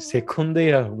ਸਿੱਖ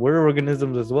ਹੁੰਦੇ ਆ, we're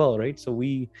organisms as well, right? So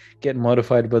we get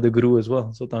modified by the guru as well.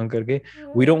 So ਤਾਂ ਕਰਕੇ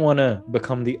we don't want to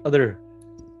become the other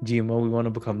GMO, we want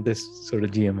to become this sort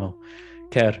of GMO.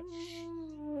 ਖੈਰ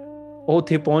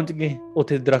ਉੱਥੇ ਪਹੁੰਚ ਗਏ,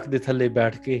 ਉੱਥੇ ਦਰਖਤ ਦੇ ਥੱਲੇ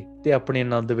ਬੈਠ ਕੇ ਤੇ ਆਪਣੇ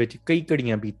ਆਨੰਦ ਵਿੱਚ ਕਈ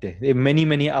ਘੜੀਆਂ ਬੀਤੇ.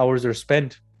 many hours are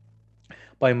spent.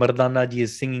 Bhai Mardana ji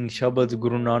is singing shabads,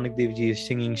 Guru Nanak Dev Ji is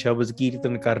singing shabads,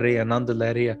 kirtan kar rahe, anand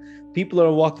le rahe. People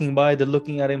are walking by, they're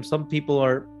looking at him. Some people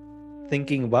are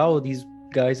thinking, wow, these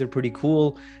guys are pretty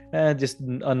cool. Just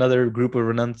another group of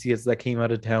renunciates that came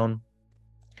out of town.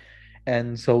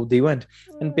 And so they went.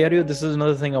 And Perio, this is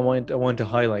another thing I want to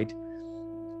highlight.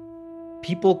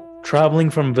 People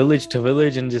traveling from village to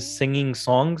village and just singing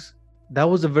songs, that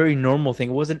was a very normal thing.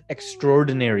 It wasn't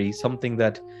extraordinary, something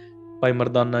that Bhai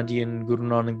Mardana ji and Guru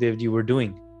Nanak Dev Ji were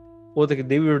doing. Or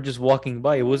they were just walking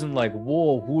by. It wasn't like,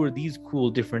 whoa, who are these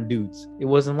cool different dudes? It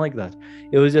wasn't like that.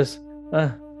 It was just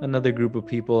another group of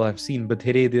people I've seen.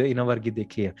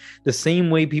 The same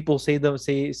way people say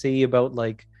about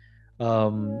like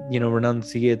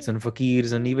renunciates and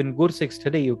fakirs and even Gursikhs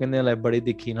today. You can like bade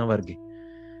dekhe na varge.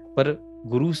 But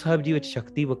Guru Sahib Ji with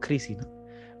Shakti vakri si na.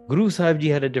 Guru Sahib Ji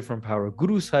had a different power.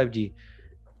 Guru Sahib Ji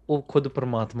ਉਹ ਖੁਦ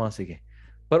ਪਰਮਾਤਮਾ ਸੀਗੇ,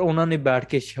 ਪਰ ਉਹਨਾਂ ਨੇ ਬੈਠ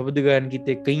ਕੇ ਸ਼ਬਦ ਗਾਇਨ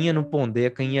ਕੀਤੇ. ਕਈਆਂ ਨੂੰ ਭਾਉਂਦੇ ਆ,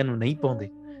 ਕਈਆਂ ਨੂੰ ਨਹੀਂ ਭਾਉਂਦੇ.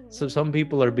 So some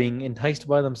people are being enticed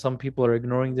by them, some people are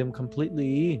ignoring them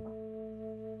completely.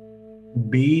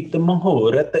 बीत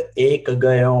मुहूर्त एक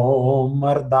गयो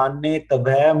मर्दाने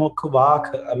तबे मुख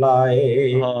वाख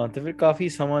अलाए. ਹਾਂ, ਤੇ ਫਿਰ ਕਾਫੀ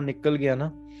ਸਮਾਂ ਨਿਕਲ ਗਿਆ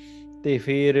ਨਾ, ਤੇ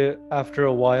ਫਿਰ after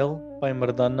a while Bhai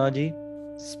Mardana ji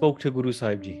spoke to Guru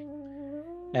Sahib Ji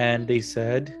and they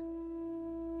said,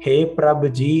 हे प्रभ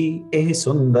जी ਇਹ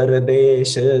ਸੁੰਦਰ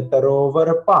ਦੇਸ਼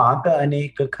ਤਰੋਵਰ ਭਾਂਤ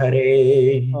ਅਨੇਕ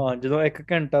ਖਰੇ. ਹਾਂ, ਜਦੋਂ 1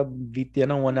 ਘੰਟਾ ਬੀਤਿਆ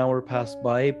ਨਾ, 1 hour passed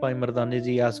by, Bhai Mardana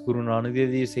ji asked Guru Nanak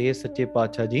Dev Ji, say, Sache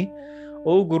Pacha Ji,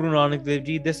 oh Guru Nanak Dev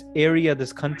Ji, this area,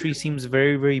 this country seems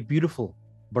very, very beautiful.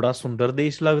 ਬੜਾ ਸੁੰਦਰ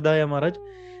ਦੇਸ਼ ਲੱਗਦਾ ਹੈ ਮਹਾਰਾਜ.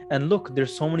 And look,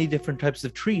 there's so many different types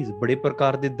of trees. ਬੜੇ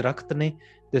ਪ੍ਰਕਾਰ ਦੇ ਦਰਖਤ ਨੇ.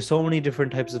 There's so many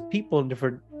different types of people and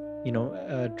different,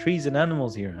 trees and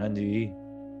animals here. ਹਾਂਜੀ.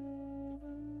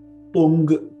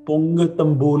 ਪੁੰਗ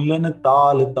ਤੰਬੂਲਨ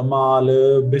ਤਾਲ ਤਮਾਲ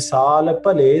ਵਿਸਾਲ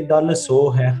ਭਲੇ ਦਲ ਸੋ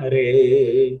ਹੈ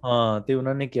ਹਰੇ. ਹਾਂ, ਤੇ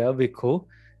ਉਹਨਾਂ ਨੇ ਕਿਹਾ, ਵੇਖੋ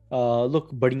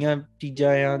look ਬੜੀਆਂ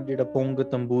ਚੀਜ਼ਾਂ ਆ ਜਿਹੜਾ ਪੌਂਗ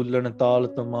ਤੰਬੂਲਣ ਤਾਲ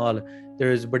ਤਮਾਲ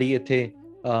there is ਬੜੀ ਇੱਥੇ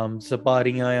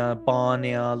ਸਪਾਰੀਆਂ ਆ ਪਾਨ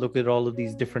ਆ look at all of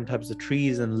these different types of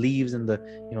trees and leaves and the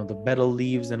the betel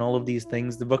leaves and all of these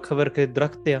things the ਵੱਖ ਵੱਖਰੇ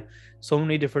ਦਰਖਤ ਆ so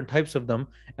many different types of them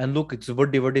and look it's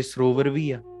ਵੱਡੇ ਵੱਡੇ ਸਰੋਵਰ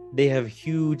ਵੀ ਆ they have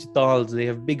huge tals they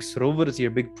have big sarovars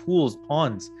here big pools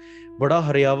ponds ਬੜਾ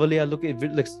ਹਰਿਆਵਲ ਆ look it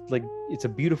looks like it's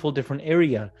a beautiful different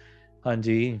area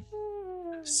ਹਾਂਜੀ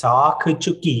साख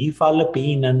चुकी फल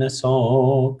पीनन सो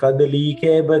कदली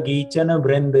के बगीचन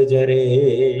वृंद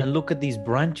जरे and look at these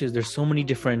branches there's so many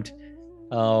different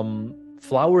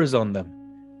flowers on them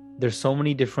there's so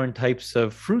many different types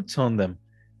of fruits on them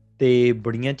ਤੇ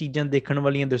ਬੜੀਆਂ ਚੀਜ਼ਾਂ ਦੇਖਣ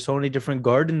ਵਾਲੀਆਂ there's so many different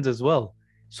gardens as well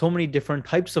so many different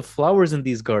types of flowers in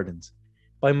these gardens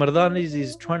Bhai Mardana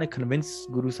is trying to convince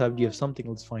Guru Sahib Ji of something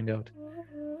let's find out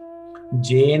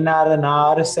जे नर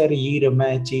नार शरीर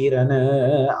में चीरन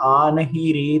आन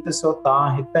ही रीत सो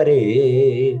ताहि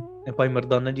तरे and Bhai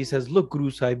Mardana Ji says look Guru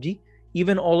Sahib Ji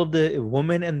even all of the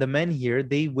women and the men here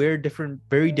they wear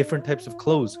very different types of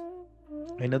clothes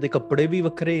ਇਹਨਾਂ ਦੇ ਕੱਪੜੇ ਵੀ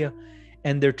ਵੱਖਰੇ ਆ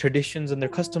and their traditions and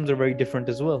their customs are very different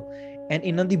as well and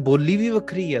ਇਹਨਾਂ ਦੀ ਬੋਲੀ ਵੀ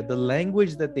ਵੱਖਰੀ ਆ the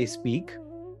language that they speak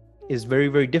is very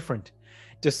very different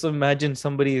just imagine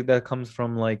somebody that comes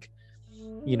from like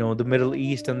the Middle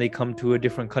East and they come to a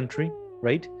different country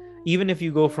right even if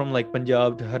you go from like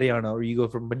Punjab to Haryana or you go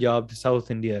from Punjab to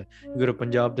South India you go to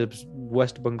Punjab to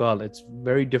West Bengal it's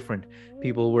very different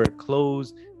people wear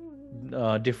clothes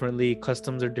differently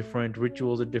customs are different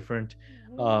rituals are different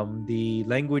the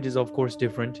language is of course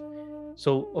different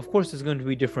so of course it's going to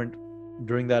be different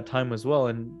during that time as well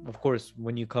and of course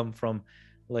when you come from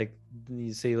like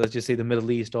let's just say the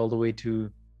Middle East all the way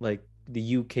to like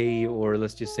the UK or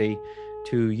let's just say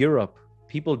to Europe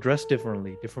people dress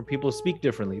differently different people speak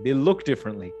differently they look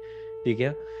differently theek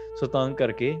hai so taan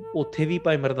karke utthe vi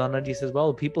Bhai Mardana Ji says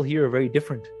well people here are very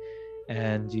different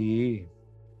and ji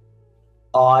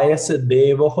आयस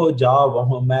देवो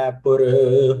जावो मैं पुर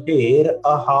हेर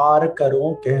आहार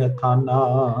करूं कह थाना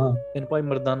and Bhai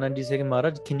Mardana Ji said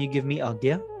Maharaj can you give me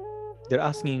agya they're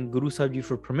asking Guru Sahib Ji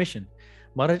for permission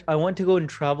Maharaj I want to go and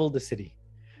travel the city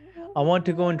I want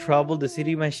to go and travel the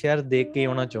city ਮੈਂ ਸ਼ਹਿਰ ਦੇਖ ਕੇ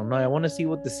ਆਉਣਾ ਚਾਹੁੰਦਾ I want to see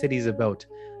what the city is about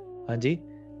ਹਾਂਜੀ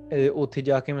ਉੱਥੇ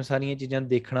ਜਾ ਕੇ ਮੈਂ ਸਾਰੀਆਂ ਚੀਜ਼ਾਂ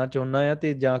ਦੇਖਣਾ ਚਾਹੁੰਦਾ ਆ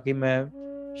ਤੇ ਜਾ ਕੇ ਮੈਂ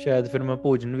ਸ਼ਾਇਦ ਫਿਰ ਮੈਂ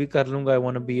ਭੋਜਨ ਵੀ ਕਰ ਲੂੰਗਾ I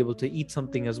want to be able to eat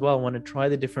something as well I want to try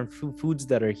the different foods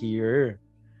that are here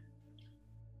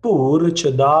पूर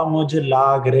चुदा मुझ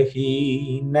लाग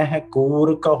रही नह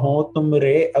कूर कहो तुम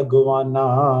रे अगवाना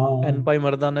and Bhai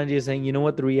Mardana Ji is saying you know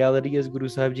what the reality is Guru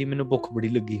Sahib Ji ਮੈਨੂੰ ਭੁੱਖ ਬੜੀ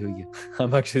ਲੱਗੀ ਹੋਈ ਹੈ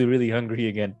I'm actually really hungry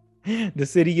again the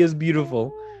city is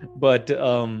beautiful but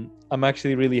I'm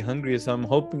actually really hungry so I'm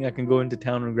hoping I can go into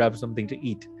town and grab something to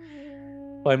eat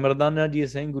Bhai Mardana Ji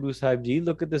is saying Guru Sahib Ji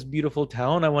look at this beautiful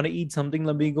town I want to eat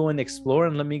something let me go and explore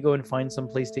and let me go and find some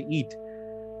place to eat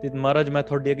Maharaj ਮੈਂ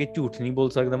ਤੁਹਾਡੇ ਅੱਗੇ ਝੂਠ ਨਹੀਂ ਬੋਲ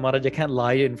ਸਕਦਾ Maharaj I can't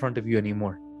lie in front of you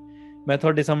anymore ਮੈਂ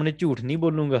ਤੁਹਾਡੇ ਸਾਹਮਣੇ ਝੂਠ ਨਹੀਂ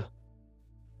ਬੋਲੂੰਗਾ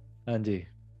ਹਾਂਜੀ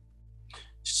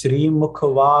श्री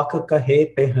मुखवाक कहे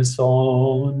तेह सो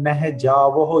नह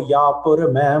जावो यापुर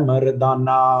मैं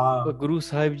मर्दाना but Guru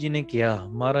Sahib Ji ਨੇ ਕਿਹਾ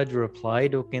Maharaj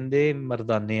replied ਉਹ ਕਹਿੰਦੇ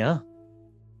ਮਰਦਾਨਿਆ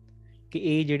ਕਿ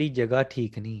ਇਹ ਜਿਹੜੀ ਜਗ੍ਹਾ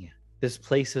ਠੀਕ ਨਹੀਂ ਹੈ this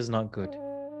place is not good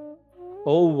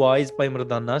oh wise Bhai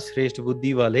Mardana ਸ੍ਰੇਸ਼ਟ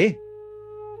ਬੁੱਧੀ ਵਾਲੇ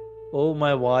oh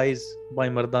my wise Bhai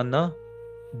Mardana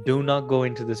do not go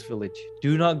into this village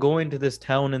do not go into this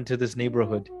town into this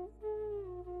neighborhood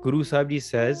Guru Sahib Ji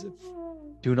says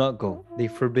do not go they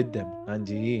forbid them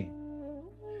ਹਾਂਜੀ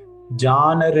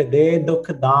जान हृदय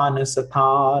दुख दान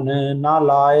स्थान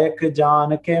नालायक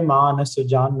जान के मान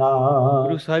सुजाना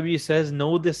Guru Sahib Ji says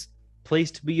know this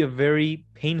place to be a very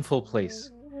painful place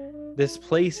this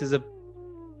place is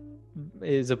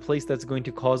a place that's going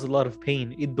to cause a lot of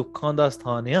pain ਇਹ ਦੁੱਖਾਂ ਦਾ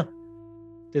ਸਥਾਨ ਹੈ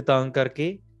ਤੇ ਤਾਂ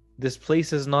ਕਰਕੇ this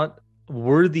place is not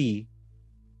worthy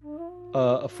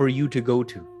for you to go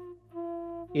to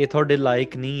ਇਹ ਤੁਹਾਡੇ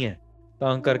ਲਾਇਕ ਨਹੀਂ ਹੈ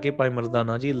ਤਾਂ ਕਰਕੇ Bhai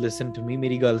Mardana Ji listen to me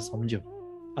ਮੇਰੀ ਗੱਲ ਸਮਝੋ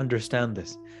understand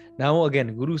this now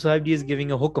again Guru Sahib Ji is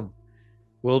giving a hukum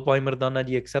will Bhai Mardana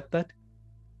Ji accept that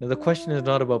now the question is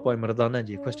not about Bhai Mardana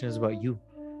Ji the question is about you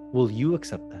will you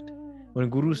accept that when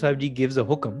Guru Sahib Ji gives a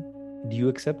hukum do you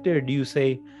accept it or do you say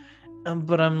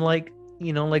but I'm like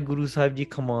like Guru Sahib Ji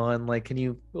come on like can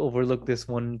you overlook this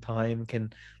one time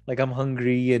like I'm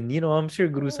hungry and I'm sure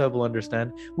Guru Sahib will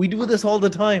understand we do this all the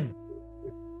time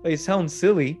it sounds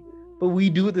silly but we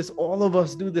do this all of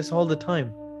us do this all the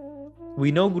time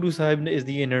we know Guru Sahib is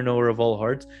the inner knower of all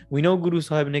hearts we know Guru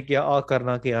Sahib ne kya aa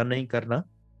karna kya nahi karna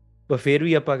but fir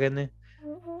bhi aapa kehne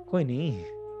koi nahi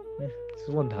this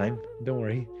is one time don't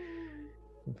worry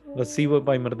let's see what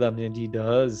Bhai Mardana Ji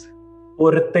does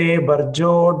उरते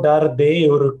बरजो डर दे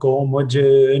उर को मुझ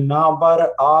ना बर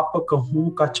आप कहूँ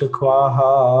कछ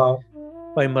ख्वाहा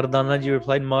Bhai Mardana ji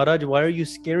replied, Maharaj, why are you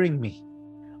scaring me?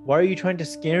 Why are you trying to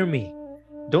scare me?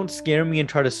 Don't scare me and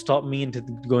try to stop me into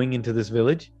going into this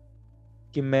village.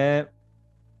 Ki main,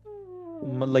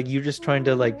 like you're just trying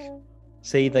to like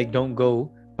say like don't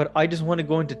go, but I just want to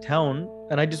go into town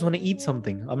and I just want to eat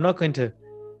something. I'm not going to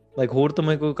like ਹੋਰ ਤਾਂ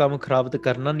ਮੈਂ ਕੋਈ ਕੰਮ ਖਰਾਬ ਤਾਂ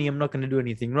ਕਰਨਾ ਨਹੀਂ. I'm not going to do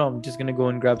anything wrong. I'm just going to go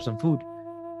and grab some food.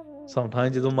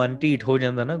 Sometimes ਜਦੋਂ ਮਨ ਢੀਠ ਹੋ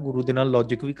ਜਾਂਦਾ ਨਾ ਗੁਰੂ ਦੇ ਨਾਲ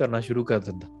ਲੌਜਿਕ ਵੀ ਕਰਨਾ ਸ਼ੁਰੂ ਕਰ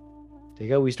ਦਿੰਦਾ.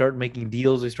 ਠੀਕ ਹੈ, we start making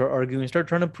deals, we start arguing, we start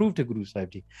trying to prove to Guru Sahib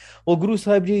Ji. Well, Guru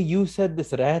Sahib Ji, you said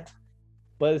this rat,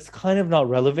 but it's kind of not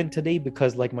relevant today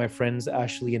because like my friends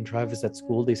Ashley and Travis at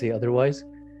school, they say otherwise.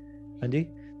 ਹਾਂਜੀ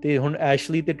ਤੇ ਹੁਣ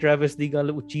Ashley ਤੇ Travis ਦੀ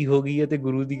ਗੱਲ ਉੱਚੀ ਹੋ ਗਈ ਹੈ ਤੇ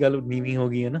ਗੁਰੂ ਦੀ ਗੱਲ ਨੀਵੀਂ ਹੋ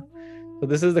ਗਈ ਹੈ ਨਾ. So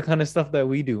this is the kind of stuff that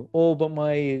we do. Oh, but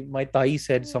my tai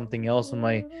said something else and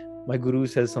my guru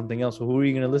says something else. So who are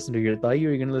you going to listen to, your tai or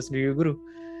are you going to listen to your guru?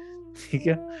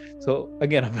 Yeah. So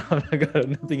again, I've got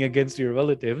nothing against your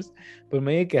relatives, but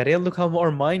look how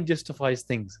our mind justifies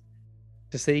things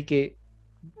to say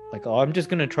like, oh, I'm just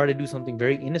going to try to do something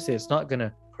very innocent, it's not going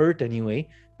to hurt anyway.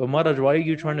 But Maharaj, why are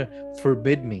you trying to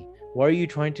forbid me? Why are you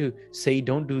trying to say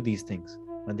don't do these things?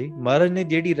 Maharaj ne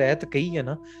jehdi rahat kahi hai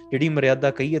na, jehdi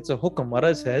maryada kahi, it's a hukum.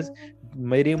 Maharaj says,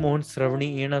 mere mohan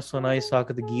sravani ena sunai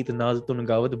sakat geet naaz tun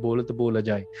gavat bolat bola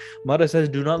jai. Maharaj says,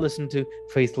 do not listen to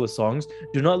faithless songs,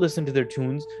 do not listen to their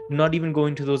tunes, do not even go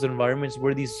into those environments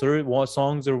where these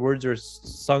songs or words are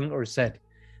sung or said.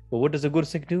 But what does a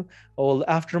Gursikh do? Oh, well,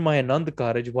 after my Anand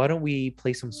Karaj, why don't we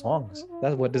play some songs?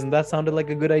 Doesn't that sound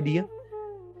like a good idea?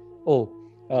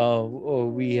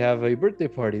 We have a birthday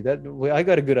party. I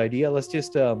got a good idea. Let's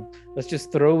just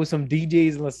throw some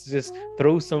DJs and let's just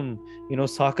throw some,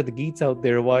 Sakat Geets out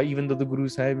there. Why, even though the Guru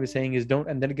Sahib is saying is don't,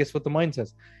 and then guess what the mind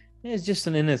says? It's just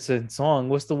an innocent song.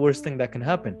 What's the worst thing that can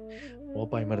happen? Well,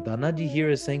 Bhai Mardana ji here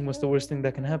is saying what's the worst thing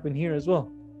that can happen here as well.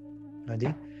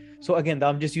 So again,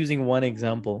 I'm just using one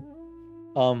example.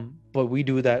 But we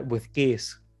do that with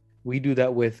case. We do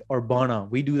that with our bana.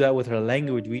 We do that with our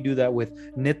language. We do that with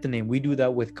nitnem. We do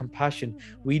that with compassion.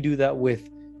 We do that with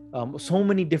so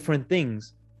many different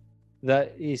things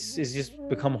that is just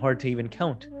become hard to even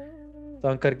count.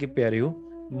 ਤਾਂ ਕਰਕੇ ਪਿਆਰਿਓ,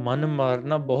 ਮਨ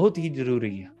ਮਾਰਨਾ ਬਹੁਤ ਹੀ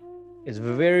ਜ਼ਰੂਰੀ ਹੈ. It's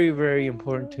very, very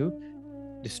important to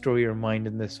destroy your mind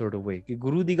in this sort of way. ਕਿ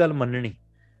ਗੁਰੂ ਦੀ ਗੱਲ ਮੰਨਣੀ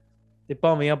ਤੇ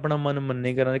ਭਾਵੇਂ ਆਪਣਾ ਮਨ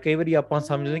ਮੰਨੇ ਕਰਾਂ. ਕਈ ਵਾਰੀ ਆਪਾਂ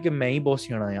ਸਮਝਦੇ ਕਿ ਮੈਂ ਹੀ ਬਹੁਤ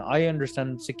ਸਿਆਣਾ ਆ. I understand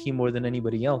Sikhi more than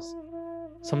anybody else.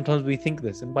 Sometimes we think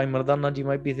this, and Bhai Mardana ji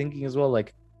might be thinking as well, like,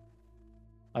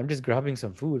 I'm just grabbing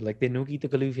some food, like, tenu ki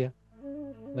taklif hai?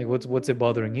 Like, what's it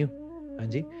bothering you?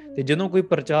 Anji? Te ਜਦੋਂ ਕੋਈ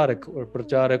ਪ੍ਰਚਾਰਕ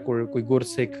or ਕੋਈ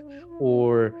ਗੁਰਸਿੱਖ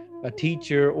or a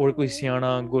teacher or ਕੋਈ ਸਿਆਣਾ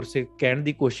ਗੁਰਸਿੱਖ ਕਹਿਣ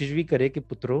ਦੀ ਕੋਸ਼ਿਸ਼ ਵੀ ਕਰੇ ਕਿ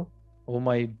ਪੁੱਤਰੋ, oh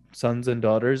my sons and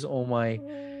daughters, oh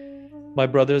my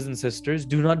brothers and sisters,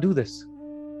 do not do this.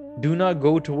 Do not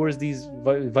go towards these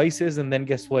vices. And then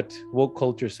guess what woke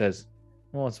culture says?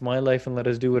 Oh, it's my life and let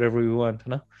us do whatever we want,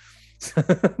 na?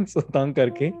 So ਤਾਂ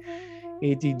ਕਰਕੇ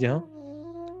ਇਹ ਚੀਜ਼ਾਂ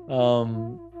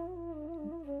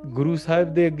ਗੁਰੂ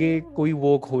ਸਾਹਿਬ ਦੇ ਅੱਗੇ ਕੋਈ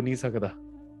woke ਹੋ ਨਹੀਂ ਸਕਦਾ.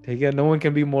 ਠੀਕ ਹੈ? No one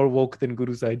can be more woke than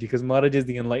Guru Sahib Ji, because Maharaj is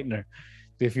the enlightener.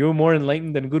 So if you're more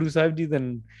enlightened than Guru Sahib Ji,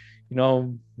 then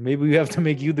maybe we have to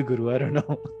make you the Guru. I don't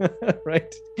know.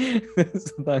 Right?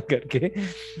 So ਤਾਂ ਕਰਕੇ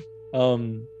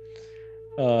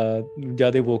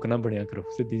ਜਿਆਦਾ woke ਨਾ ਬਣਿਆ ਕਰੋ.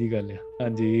 ਸਿੱਧੀ ਜੀ ਗੱਲ ਆ.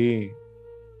 ਹਾਂਜੀ.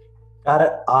 ਕਰ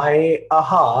ਆਏ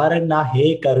ਆਹਾਰ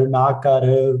ਨਾਹੇ ਕਰੁਣਾ ਕਰ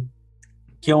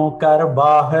ਕਿਉਂ ਕਰ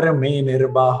ਬਾਹਰ ਮੇ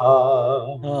ਨਿਰਬਾਹਾ.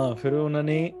 ਹਾਂ, ਫਿਰ ਉਹਨਾਂ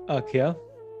ਨੇ ਆਖਿਆ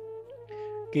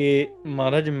ਕਿ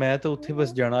ਮਹਾਰਾਜ ਮੈਂ ਤਾਂ ਉੱਥੇ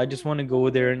ਬਸ ਜਾਣਾ. I just want to go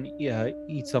there and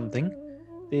eat something.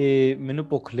 ਤੇ ਮੈਨੂੰ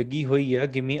ਭੁੱਖ ਲੱਗੀ ਹੋਈ ਆ.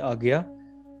 ਗਿਵ ਮੀ ਆ ਗਿਆ.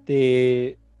 ਤੇ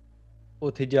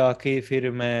ਉੱਥੇ ਜਾ ਕੇ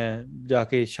ਫਿਰ ਮੈਂ ਜਾ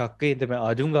ਕੇ ਛੱਕ ਕੇ ਤੇ ਮੈਂ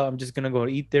ਆ ਜਾਊਂਗਾ. I'm just gonna go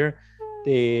eat there.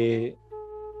 ਤੇ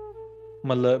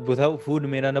ਮਤਲਬ without food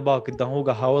ਮੇਰਾ ਨਿਭਾ ਕਿੱਦਾਂ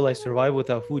ਹੋਊਗਾ? How will I survive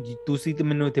without food? ਤੁਸੀਂ ਤੇ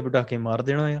ਮੈਨੂੰ ਇੱਥੇ ਬਿਠਾ ਕੇ ਮਾਰ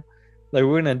ਦੇਣਾ ਆ. Like,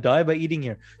 we're gonna die by eating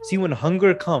here. See, when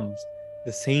hunger comes,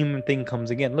 the same thing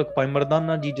comes again. Look, Bhai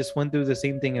Mardana ji just went through the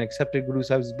same thing and accepted Guru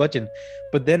Sahib's bachan.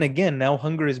 But then again, now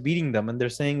hunger is beating them and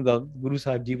they're saying the Guru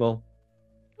Sahib ji, well,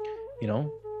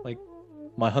 like,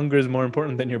 my hunger is more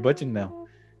important than your bachan now.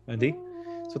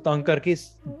 So ਤਾਂ ਕਰਕੇ,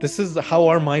 this is how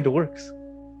our mind works.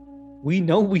 We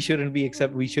know we shouldn't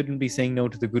be saying no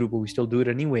to the Guru, but we still do it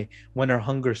anyway when our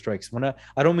hunger strikes. When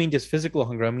I don't mean just physical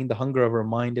hunger, I mean the hunger of our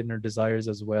mind and our desires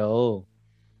as well.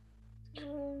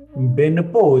 बिन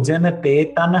भोजन ते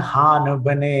तन हान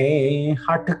बने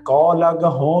हठ कौ लग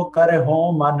हो कर हो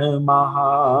मन महा.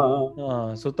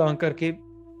 So ਤਾਂ ਕਰਕੇ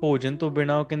ਭੋਜਨ ਤੋਂ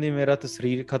ਬਿਨਾ ਉਹ ਕਹਿੰਦੇ ਮੇਰਾ ਤਾਂ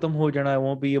ਸਰੀਰ ਖਤਮ ਹੋ ਜਾਣਾ. I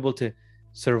won't be able to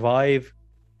survive.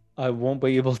 I won't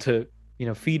be able to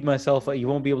feed myself, you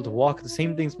won't be able to walk. The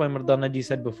same things Bhai Mardana ji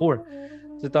said before.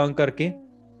 So ਤਾਂ ਕਰਕੇ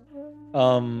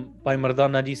Bhai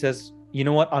Mardana ji says, you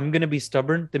know what, I'm going to be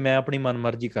stubborn ਤੇ ਮੈਂ ਆਪਣੀ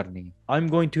ਮਨਮਰਜ਼ੀ ਕਰਨੀ ਹੈ. I'm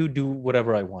going to do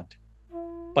whatever I want.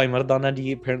 Bhai Mardana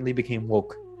ji apparently became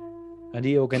woke.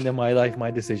 ਹਾਂਜੀ ਉਹ ਕਹਿੰਦੇ my life,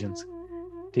 my decisions.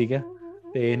 ਠੀਕ ਹੈ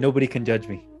ਤੇ nobody can judge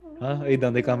me. ਹਾਂ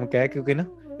ਇਦਾਂ ਦੇ ਕੰਮ ਕਹਿ ਕਿਉਂਕਿ ਨਾ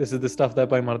this is the stuff that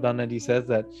Bhai Mardana ji says,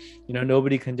 that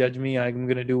nobody can judge me, I'm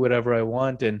going to do whatever I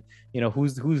want, and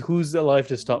who's alive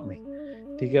to stop me.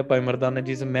 ਠੀਕ ਹੈ Bhai Mardana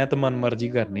ji says ਮੈਂ ਤਾਂ ਮਨ ਮਰਜ਼ੀ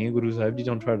ਕਰਨੀ ਹੈ, Guru Sahib ji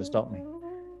don't try to stop me.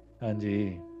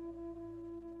 ਹਾਂਜੀ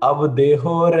अब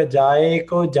देहो रजाए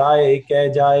को जाए कह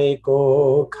जाए को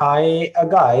खाए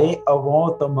अगाए अवों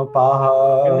तुम पाहा।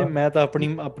 ਕਹਿੰਦੇ ਮੈਂ ਤਾਂ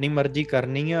ਆਪਣੀ ਮਰਜ਼ੀ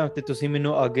ਕਰਨੀ ਆ ਤੇ ਤੁਸੀਂ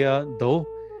ਮੈਨੂੰ ਆਗਿਆ ਦਿਓ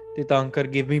ਤੇ ਤਾਂ ਕਰ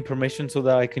give me permission so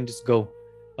that I can just go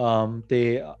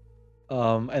ਤੇ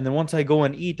and then once I go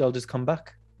and eat I'll just come back.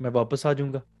 ਮੈਂ ਵਾਪਸ ਆ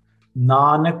ਜਾਊਂਗਾ.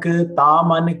 नानक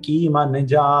तामन की मन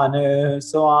जान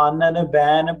सो आनन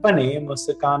बैन भने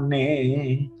मुस्काने।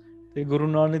 ਤੇ ਗੁਰੂ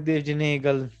ਨਾਨਕ ਦੇਵ ਜੀ ਨੇ ਇਹ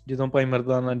ਗੱਲ ਜਦੋਂ ਭਾਈ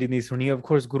ਮਰਦਾਨਾ ਜੀ ਨੇ ਸੁਣੀ, of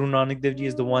course Guru Nanak Dev ji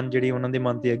is the one ਜਿਹੜੇ ਉਹਨਾਂ ਦੇ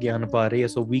ਮਨ ਤੇ ਗਿਆਨ ਪਾ ਰਹੇ ਆ,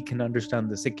 so we can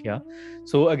understand the ਸਿੱਖਿਆ.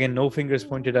 So again, no fingers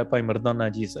pointed at ਭਾਈ ਮਰਦਾਨਾ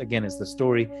ਜੀ. Again, it's the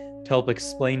story to help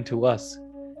explain to us.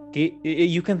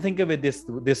 You can think of it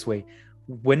this way.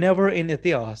 Whenever in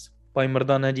Itihas Bhai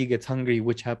Mardana ji gets hungry,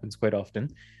 which happens quite often,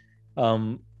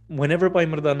 whenever Bhai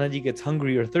Mardana ji gets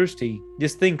hungry or thirsty,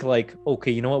 just think like,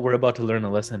 okay, you know what, we're about to learn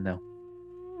a lesson now.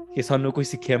 ਕਿ ਸਾਨੂੰ ਕੋਈ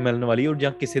ਸਿੱਖਿਆ ਮਿਲਣ ਵਾਲੀ ਔਰ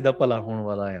ਜਾਂ ਕਿਸੇ ਦਾ ਭਲਾ ਹੋਣ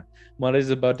ਵਾਲਾ ਆ. Maharaj is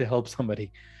about to help somebody.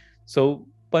 So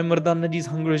Bhai Mardana ji's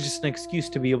hunger is just an excuse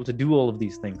to be able to do all of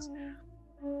these things.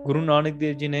 Guru Nanak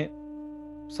Dev ji ne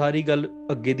ਸਾਰੀ ਗੱਲ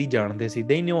ਅੱਗੇ ਦੀ ਜਾਣਦੇ ਸੀ.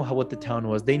 They know what the town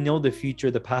was. They know the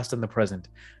future, the past and the present.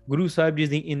 Guru Sahib ji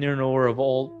is the inner knower of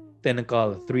all ਤਿੰਨ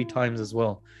ਕਾਲ, 3 times as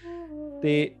well.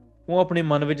 ਤੇ ਉਹ ਆਪਣੇ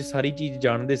ਮਨ ਵਿੱਚ ਸਾਰੀ ਚੀਜ਼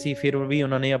ਜਾਣਦੇ ਸੀ. ਫਿਰ ਵੀ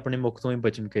ਉਹਨਾਂ ਨੇ ਆਪਣੇ ਮੁਖ ਤੋਂ ਹੀ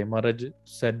ਬਚਨ ਕਹੇ. Maharaj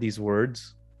said these words.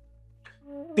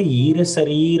 ਧੀਰ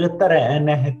ਸਰੀਰ ਧਰੈ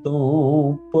ਨਹਿ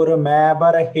ਤੂੰ ਪੁਰ ਮੈਂ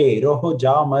ਬਰ ਹੇਰੋ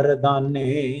ਜਾ ਮਰਦਾਨੇ।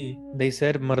 They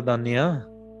said, Mardanya,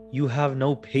 you have no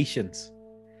patience.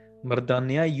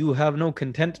 Mardanya, you have no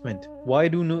contentment. Why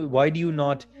do you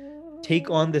not take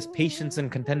on this patience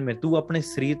and contentment? ਤੂੰ ਆਪਣੇ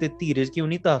ਸਰੀਰ ਤੇ ਧੀਰਜ ਕਿਉਂ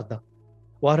ਨਹੀਂ ਧਾਰਦਾ?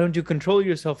 Why don't you control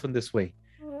yourself in this way?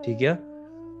 ਠੀਕ ਹੈ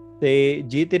ਤੇ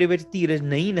ਜੇ ਤੇਰੇ ਵਿੱਚ ਧੀਰਜ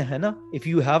ਨਹੀਂ ਹੈ ਨਾ, if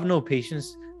you have no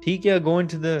patience, ਠੀਕ ਹੈ, go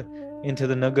into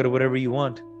the nagar, whatever you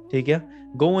want. ਠੀਕ ਹੈ,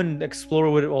 go and explore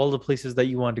all the places that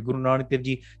you want. Guru Nanak Dev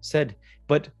Ji said,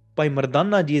 but Bhai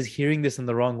Mardana ji is hearing this in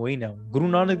the wrong way now. Guru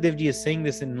Nanak Dev Ji is saying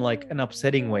this in like an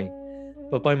upsetting way.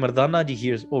 But Bhai Mardana ji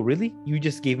hears, oh really? You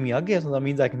just gave me agya, so that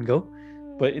means I can go?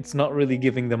 But it's not really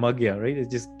giving them agya, right?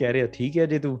 It's just ਕਹਿ ਰਿਹਾ ਠੀਕ ਹੈ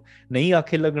ਜੇ ਤੂੰ ਨਹੀਂ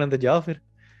ਆਖੇ ਲੱਗਣਾ ਤਾਂ ਜਾ ਫਿਰ.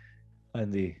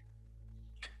 ਹਾਂਜੀ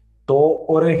तो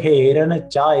उर हेरन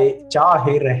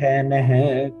चाहे रह नह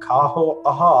खाहो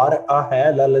आहार आहे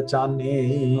ललचाने।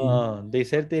 ਹਾਂ they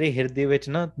said ਤੇਰੇ ਹਿਰਦੇ ਵਿੱਚ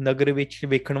ਨਾ ਨਗਰ ਵਿੱਚ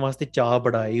ਵੇਖਣ ਵਾਸਤੇ ਚਾਹ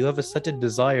ਬੜਾ ਹੈ. You have such a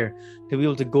desire to be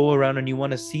able to go around and you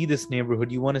want to see this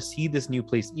neighborhood, you want to see this new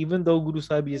place, even though Guru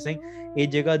Sahib is saying ਇਹ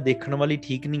ਜਗ੍ਹਾ ਦੇਖਣ ਵਾਲੀ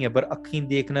ਠੀਕ ਨਹੀਂ ਹੈ, ਪਰ ਅੱਖੀਂ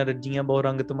ਦੇਖਣਾ ਰੱਜੀਆਂ ਬਹੁਤ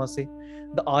ਰੰਗ ਤਮਾਸੇ.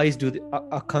 The eyes do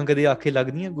ਅੱਖਾਂ ਕਦੇ ਆਖੇ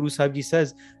ਲੱਗਦੀਆਂ. Guru Sahib ji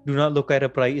says, do not look at a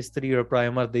prai istri or a prai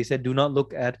mard. They said, do not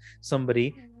look at somebody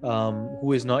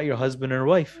who is not your husband or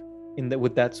wife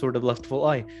with that sort of lustful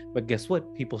eye. But guess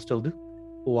what? People still do.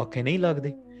 Oh, ਆਖੇ ਨਹੀਂ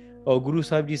ਲੱਗਦੇ. Oh, Guru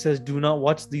Sahib ji says, do not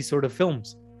watch these sort of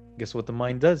films. Guess what the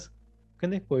mind does?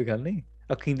 ਕਹਿੰਦੇ ਕੋਈ ਗੱਲ ਨਹੀਂ,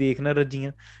 ਅੱਖੀਂ ਦੇਖਣਾ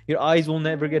ਰੱਜੀਆਂ. Your eyes will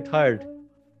never get tired.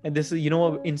 And this is,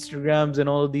 Instagrams and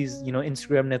all of these,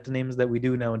 Instagram netnames that we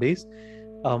do nowadays.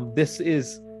 This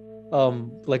is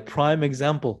like prime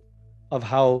example of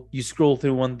how you scroll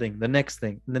through one thing, the next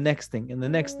thing, and the next thing, and the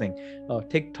next thing.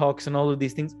 TikToks and all of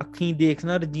these things. ਅੱਖੀਂ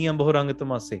ਦੇਖਣਾ ਰੱਜੀਆਂ ਬਹੁਤ ਰੰਗ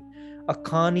ਤਮਾਸੇ.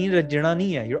 ਅੱਖਾਂ ਨਹੀਂ ਰੱਜਣਾ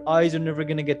ਨਹੀਂ ਹੈ. Your eyes are never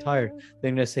going to get tired.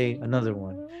 They're going to say another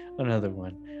one, another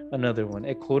one, another one.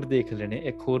 ਇੱਕ ਹੋਰ ਦੇਖ ਲੈਣੇ,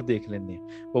 ਇੱਕ ਹੋਰ ਦੇਖ ਲੈਣੇ.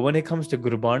 But when it comes to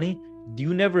Gurbani, do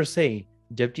you never say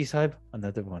Japji Sahib,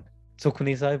 another one,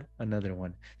 Sukhmani Sahib, another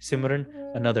one, Simran,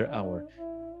 another hour,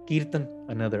 Kirtan,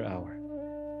 another hour.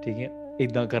 ਠੀਕ ਹੈ,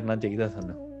 ਇਦਾਂ ਕਰਨਾ ਚਾਹੀਦਾ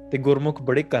ਸਾਨੂੰ. ਤੇ ਗੁਰਮੁਖ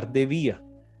ਬੜੇ ਕਰਦੇ ਵੀ ਆ.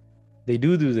 They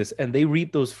do this and they reap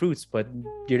those fruits, but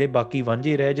ਜਿਹੜੇ ਬਾਕੀ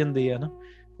ਵਾਂਝੇ ਰਹਿ ਜਾਂਦੇ ਆ ਨਾ,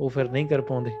 ਉਹ ਫਿਰ ਨਹੀਂ ਕਰ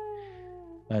ਪਾਉਂਦੇ.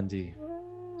 ਹਾਂਜੀ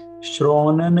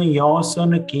श्रोनन यो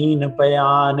सुन कीन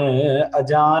पयान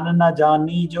अजान न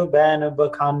जानी जो बैन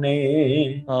बखाने।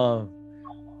 ਹਾਂ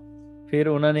ਫਿਰ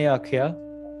ਉਹਨਾਂ ਨੇ ਆਖਿਆ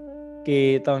ਕਿ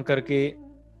ਤਾਂ ਕਰਕੇ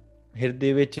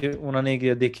ਹਿਰਦੇ ਵਿੱਚ ਉਹਨਾਂ ਨੇ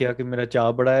ਦੇਖਿਆ ਕਿ ਮੇਰਾ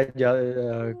ਚਾਅ ਬੜਾ ਹੈ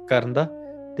ਕਰਨ ਦਾ,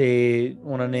 ਤੇ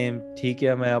ਉਹਨਾਂ ਨੇ ਠੀਕ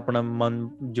ਹੈ ਮੈਂ ਆਪਣਾ ਮਨ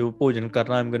ਜੋ ਭੋਜਨ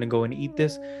ਕਰਨਾ, I'm going to go and eat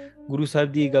this. Guru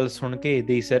Sahib ਦੀ ਇਹ ਗੱਲ ਸੁਣ ਕੇ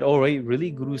they said, all right, really?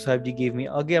 Guru Sahib ji gave me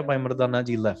agya. Bhai Mardana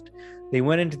ji left. They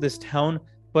went into this town,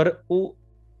 ਪਰ ਉਹ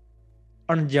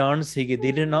ਅਣਜਾਣ ਸੀਗੇ.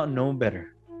 They did not know better.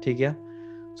 ਠੀਕ ਹੈ,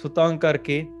 ਸੋ ਤਾਂ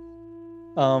ਕਰਕੇ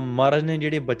ਮਹਾਰਾਜ ਨੇ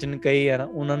ਜਿਹੜੇ ਬਚਨ ਕਹੇ ਆ ਨਾ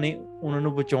ਉਹਨਾਂ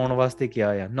ਨੂੰ ਬਚਾਉਣ ਵਾਸਤੇ ਕਿਹਾ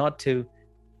ਆ, not to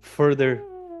further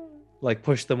like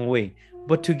push them away,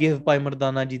 but to give Bhai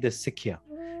Mardana ji the ਸਿੱਖਿਆ,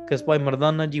 because Bhai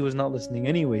Mardana ji was not listening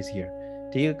anyways here.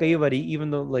 ਠੀਕ ਹੈ, ਕਈ ਵਾਰੀ even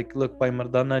though like look Bhai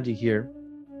Mardana ji here,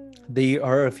 they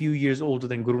are a few years older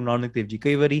than Guru Nanak Dev ji,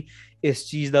 ਕਈ ਵਾਰੀ ਇਸ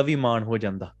ਚੀਜ਼ ਦਾ ਵੀ ਮਾਣ ਹੋ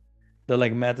ਜਾਂਦਾ, they're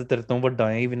like ਮੈਂ ਤਾਂ ਤੇਰੇ ਤੋਂ ਵੱਡਾ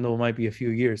ਹਾਂ, even though it might be a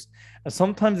few years. And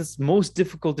sometimes it's most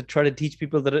difficult to try to teach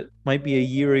people that it might be a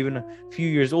year or even a few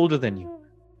years older than you.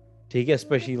 ਠੀਕ ਹੈ,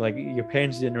 especially like your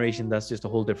parents' generation, that's just a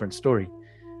whole different story.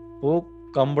 ਉਹ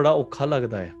ਕੰਮ ਬੜਾ ਔਖਾ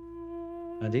ਲੱਗਦਾ ਹੈ।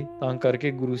 ਹਾਂਜੀ, ਤਾਂ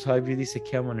ਕਰਕੇ ਗੁਰੂ ਸਾਹਿਬ ਜੀ ਦੀ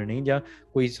ਸਿੱਖਿਆ ਮੰਨਣੀ, ਜਾਂ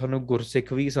ਕੋਈ ਸਾਨੂੰ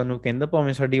ਗੁਰਸਿੱਖ ਵੀ ਸਾਨੂੰ ਕਹਿੰਦਾ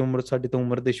ਭਾਵੇਂ ਸਾਡੀ ਉਮਰ ਸਾਡੇ ਤੋਂ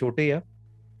ਉਮਰ ਦੇ ਛੋਟੇ ਆ,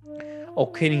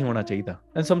 ਔਖੇ ਨਹੀਂ ਹੋਣਾ ਚਾਹੀਦਾ।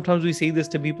 And sometimes we say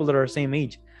this to people that are same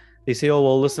age. They say, oh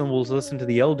well, we'll listen to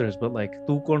the elders, but like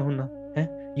ਤੂੰ ਕੌਣ ਹੁੰਦਾ ਹੈ?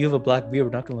 You have a black beard,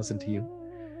 we're not going to listen to you.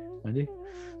 ਹਾਂਜੀ,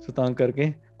 ਸੋ ਤਾਂ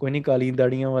ਕਰਕੇ ਕੋਈ ਨਹੀਂ, ਕਾਲੀ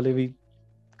ਦਾੜੀਆਂ ਵਾਲੇ ਵੀ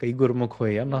ਕਈ ਗੁਰਮੁਖ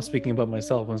ਹੋਏ ਆ। I'm not speaking about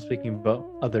myself, I'm speaking about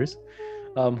others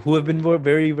who have been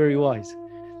very very wise.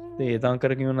 ਤੇ ਤਾਂ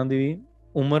ਕਰਕੇ ਉਹਨਾਂ ਦੀ ਵੀ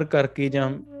ਉਮਰ ਕਰਕੇ ਜਾਂ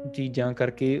ਚੀਜ਼ਾਂ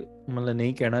ਕਰਕੇ ਮਤਲਬ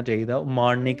ਨਹੀਂ ਕਹਿਣਾ ਚਾਹੀਦਾ,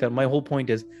 ਮਾਣ ਨਹੀਂ ਕਰ। my whole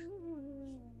point is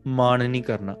ਮਾਣ ਨਹੀਂ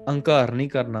ਕਰਨਾ, ਅਹੰਕਾਰ ਨਹੀਂ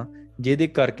ਕਰਨਾ, ਜਿਹਦੇ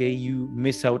ਕਰਕੇ you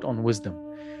miss out on wisdom.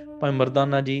 Bhai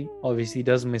Mardana ji obviously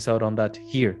does miss out on that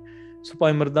here. So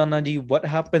Bhai Mardana ji, what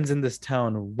happens in this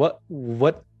town?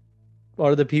 What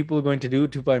are the people going to do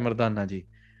to Bhai Mardana ji?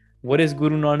 What is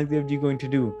Guru Nanak Dev ji going to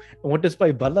do? And what does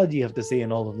Bhai Bala ji have to say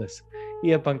in all of this?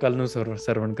 Ye apan kal nu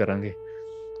sarvan karange.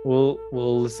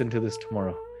 We'll listen to this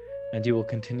tomorrow, and ji will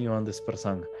continue on this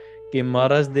prasang ke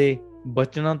Maharaj de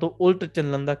bachna to ult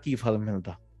chalan da ki phal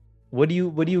milda. What do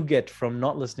you get from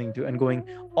not listening to and going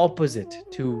opposite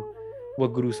to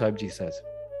what Guru Sahib ji says?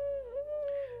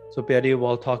 So pyare,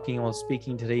 while talking, while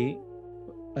speaking today,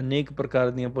 ਅਨੇਕ ਪ੍ਰਕਾਰ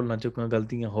ਦੀਆਂ ਭੁੱਲਾਂ ਚੁੱਕਾਂ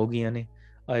ਗਲਤੀਆਂ ਹੋ ਗਈਆਂ ਨੇ।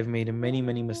 I've made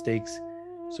many mistakes,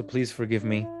 so please forgive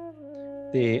me.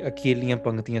 ਤੇ ਅਖੀਰਲੀਆਂ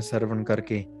ਪੰਕਤੀਆਂ ਸਰਵਣ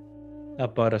ਕਰਕੇ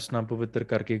ਆਪਾਂ ਰਸਨਾ ਪਵਿੱਤਰ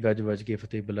ਕਰਕੇ ਗੱਜ ਵੱਜ ਕੇ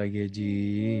ਫਤਿਹ ਬੁਲਾਈਏ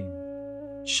ਜੀ।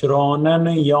 ਸ਼੍ਰੋਨਨ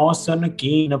ਯੋਸਨ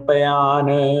ਕੀਨ ਪਿਆਨ,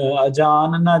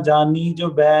 ਅਜਾਨ ਨਾ ਜਾਨੀ ਜੋ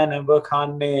ਬੈਨ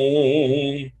ਬਖਾਨੇ।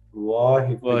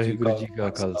 ਵਾਹਿਗੁਰੂ ਜੀ ਕਾ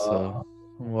ਖਾਲਸਾ,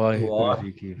 ਵਾਹਿਗੁਰੂ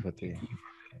ਜੀ ਕੀ ਫਤਿਹ।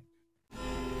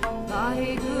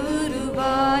 ਵਾਹਿਗੁਰੂ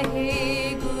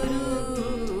ਵਾਹਿਗੁਰੂ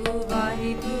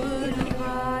ਵਾਹਿਗੁਰੂ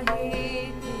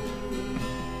ਵਾਹਿਗੁਰੂ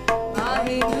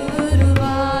ਵਾਹਿਗੁਰੂ।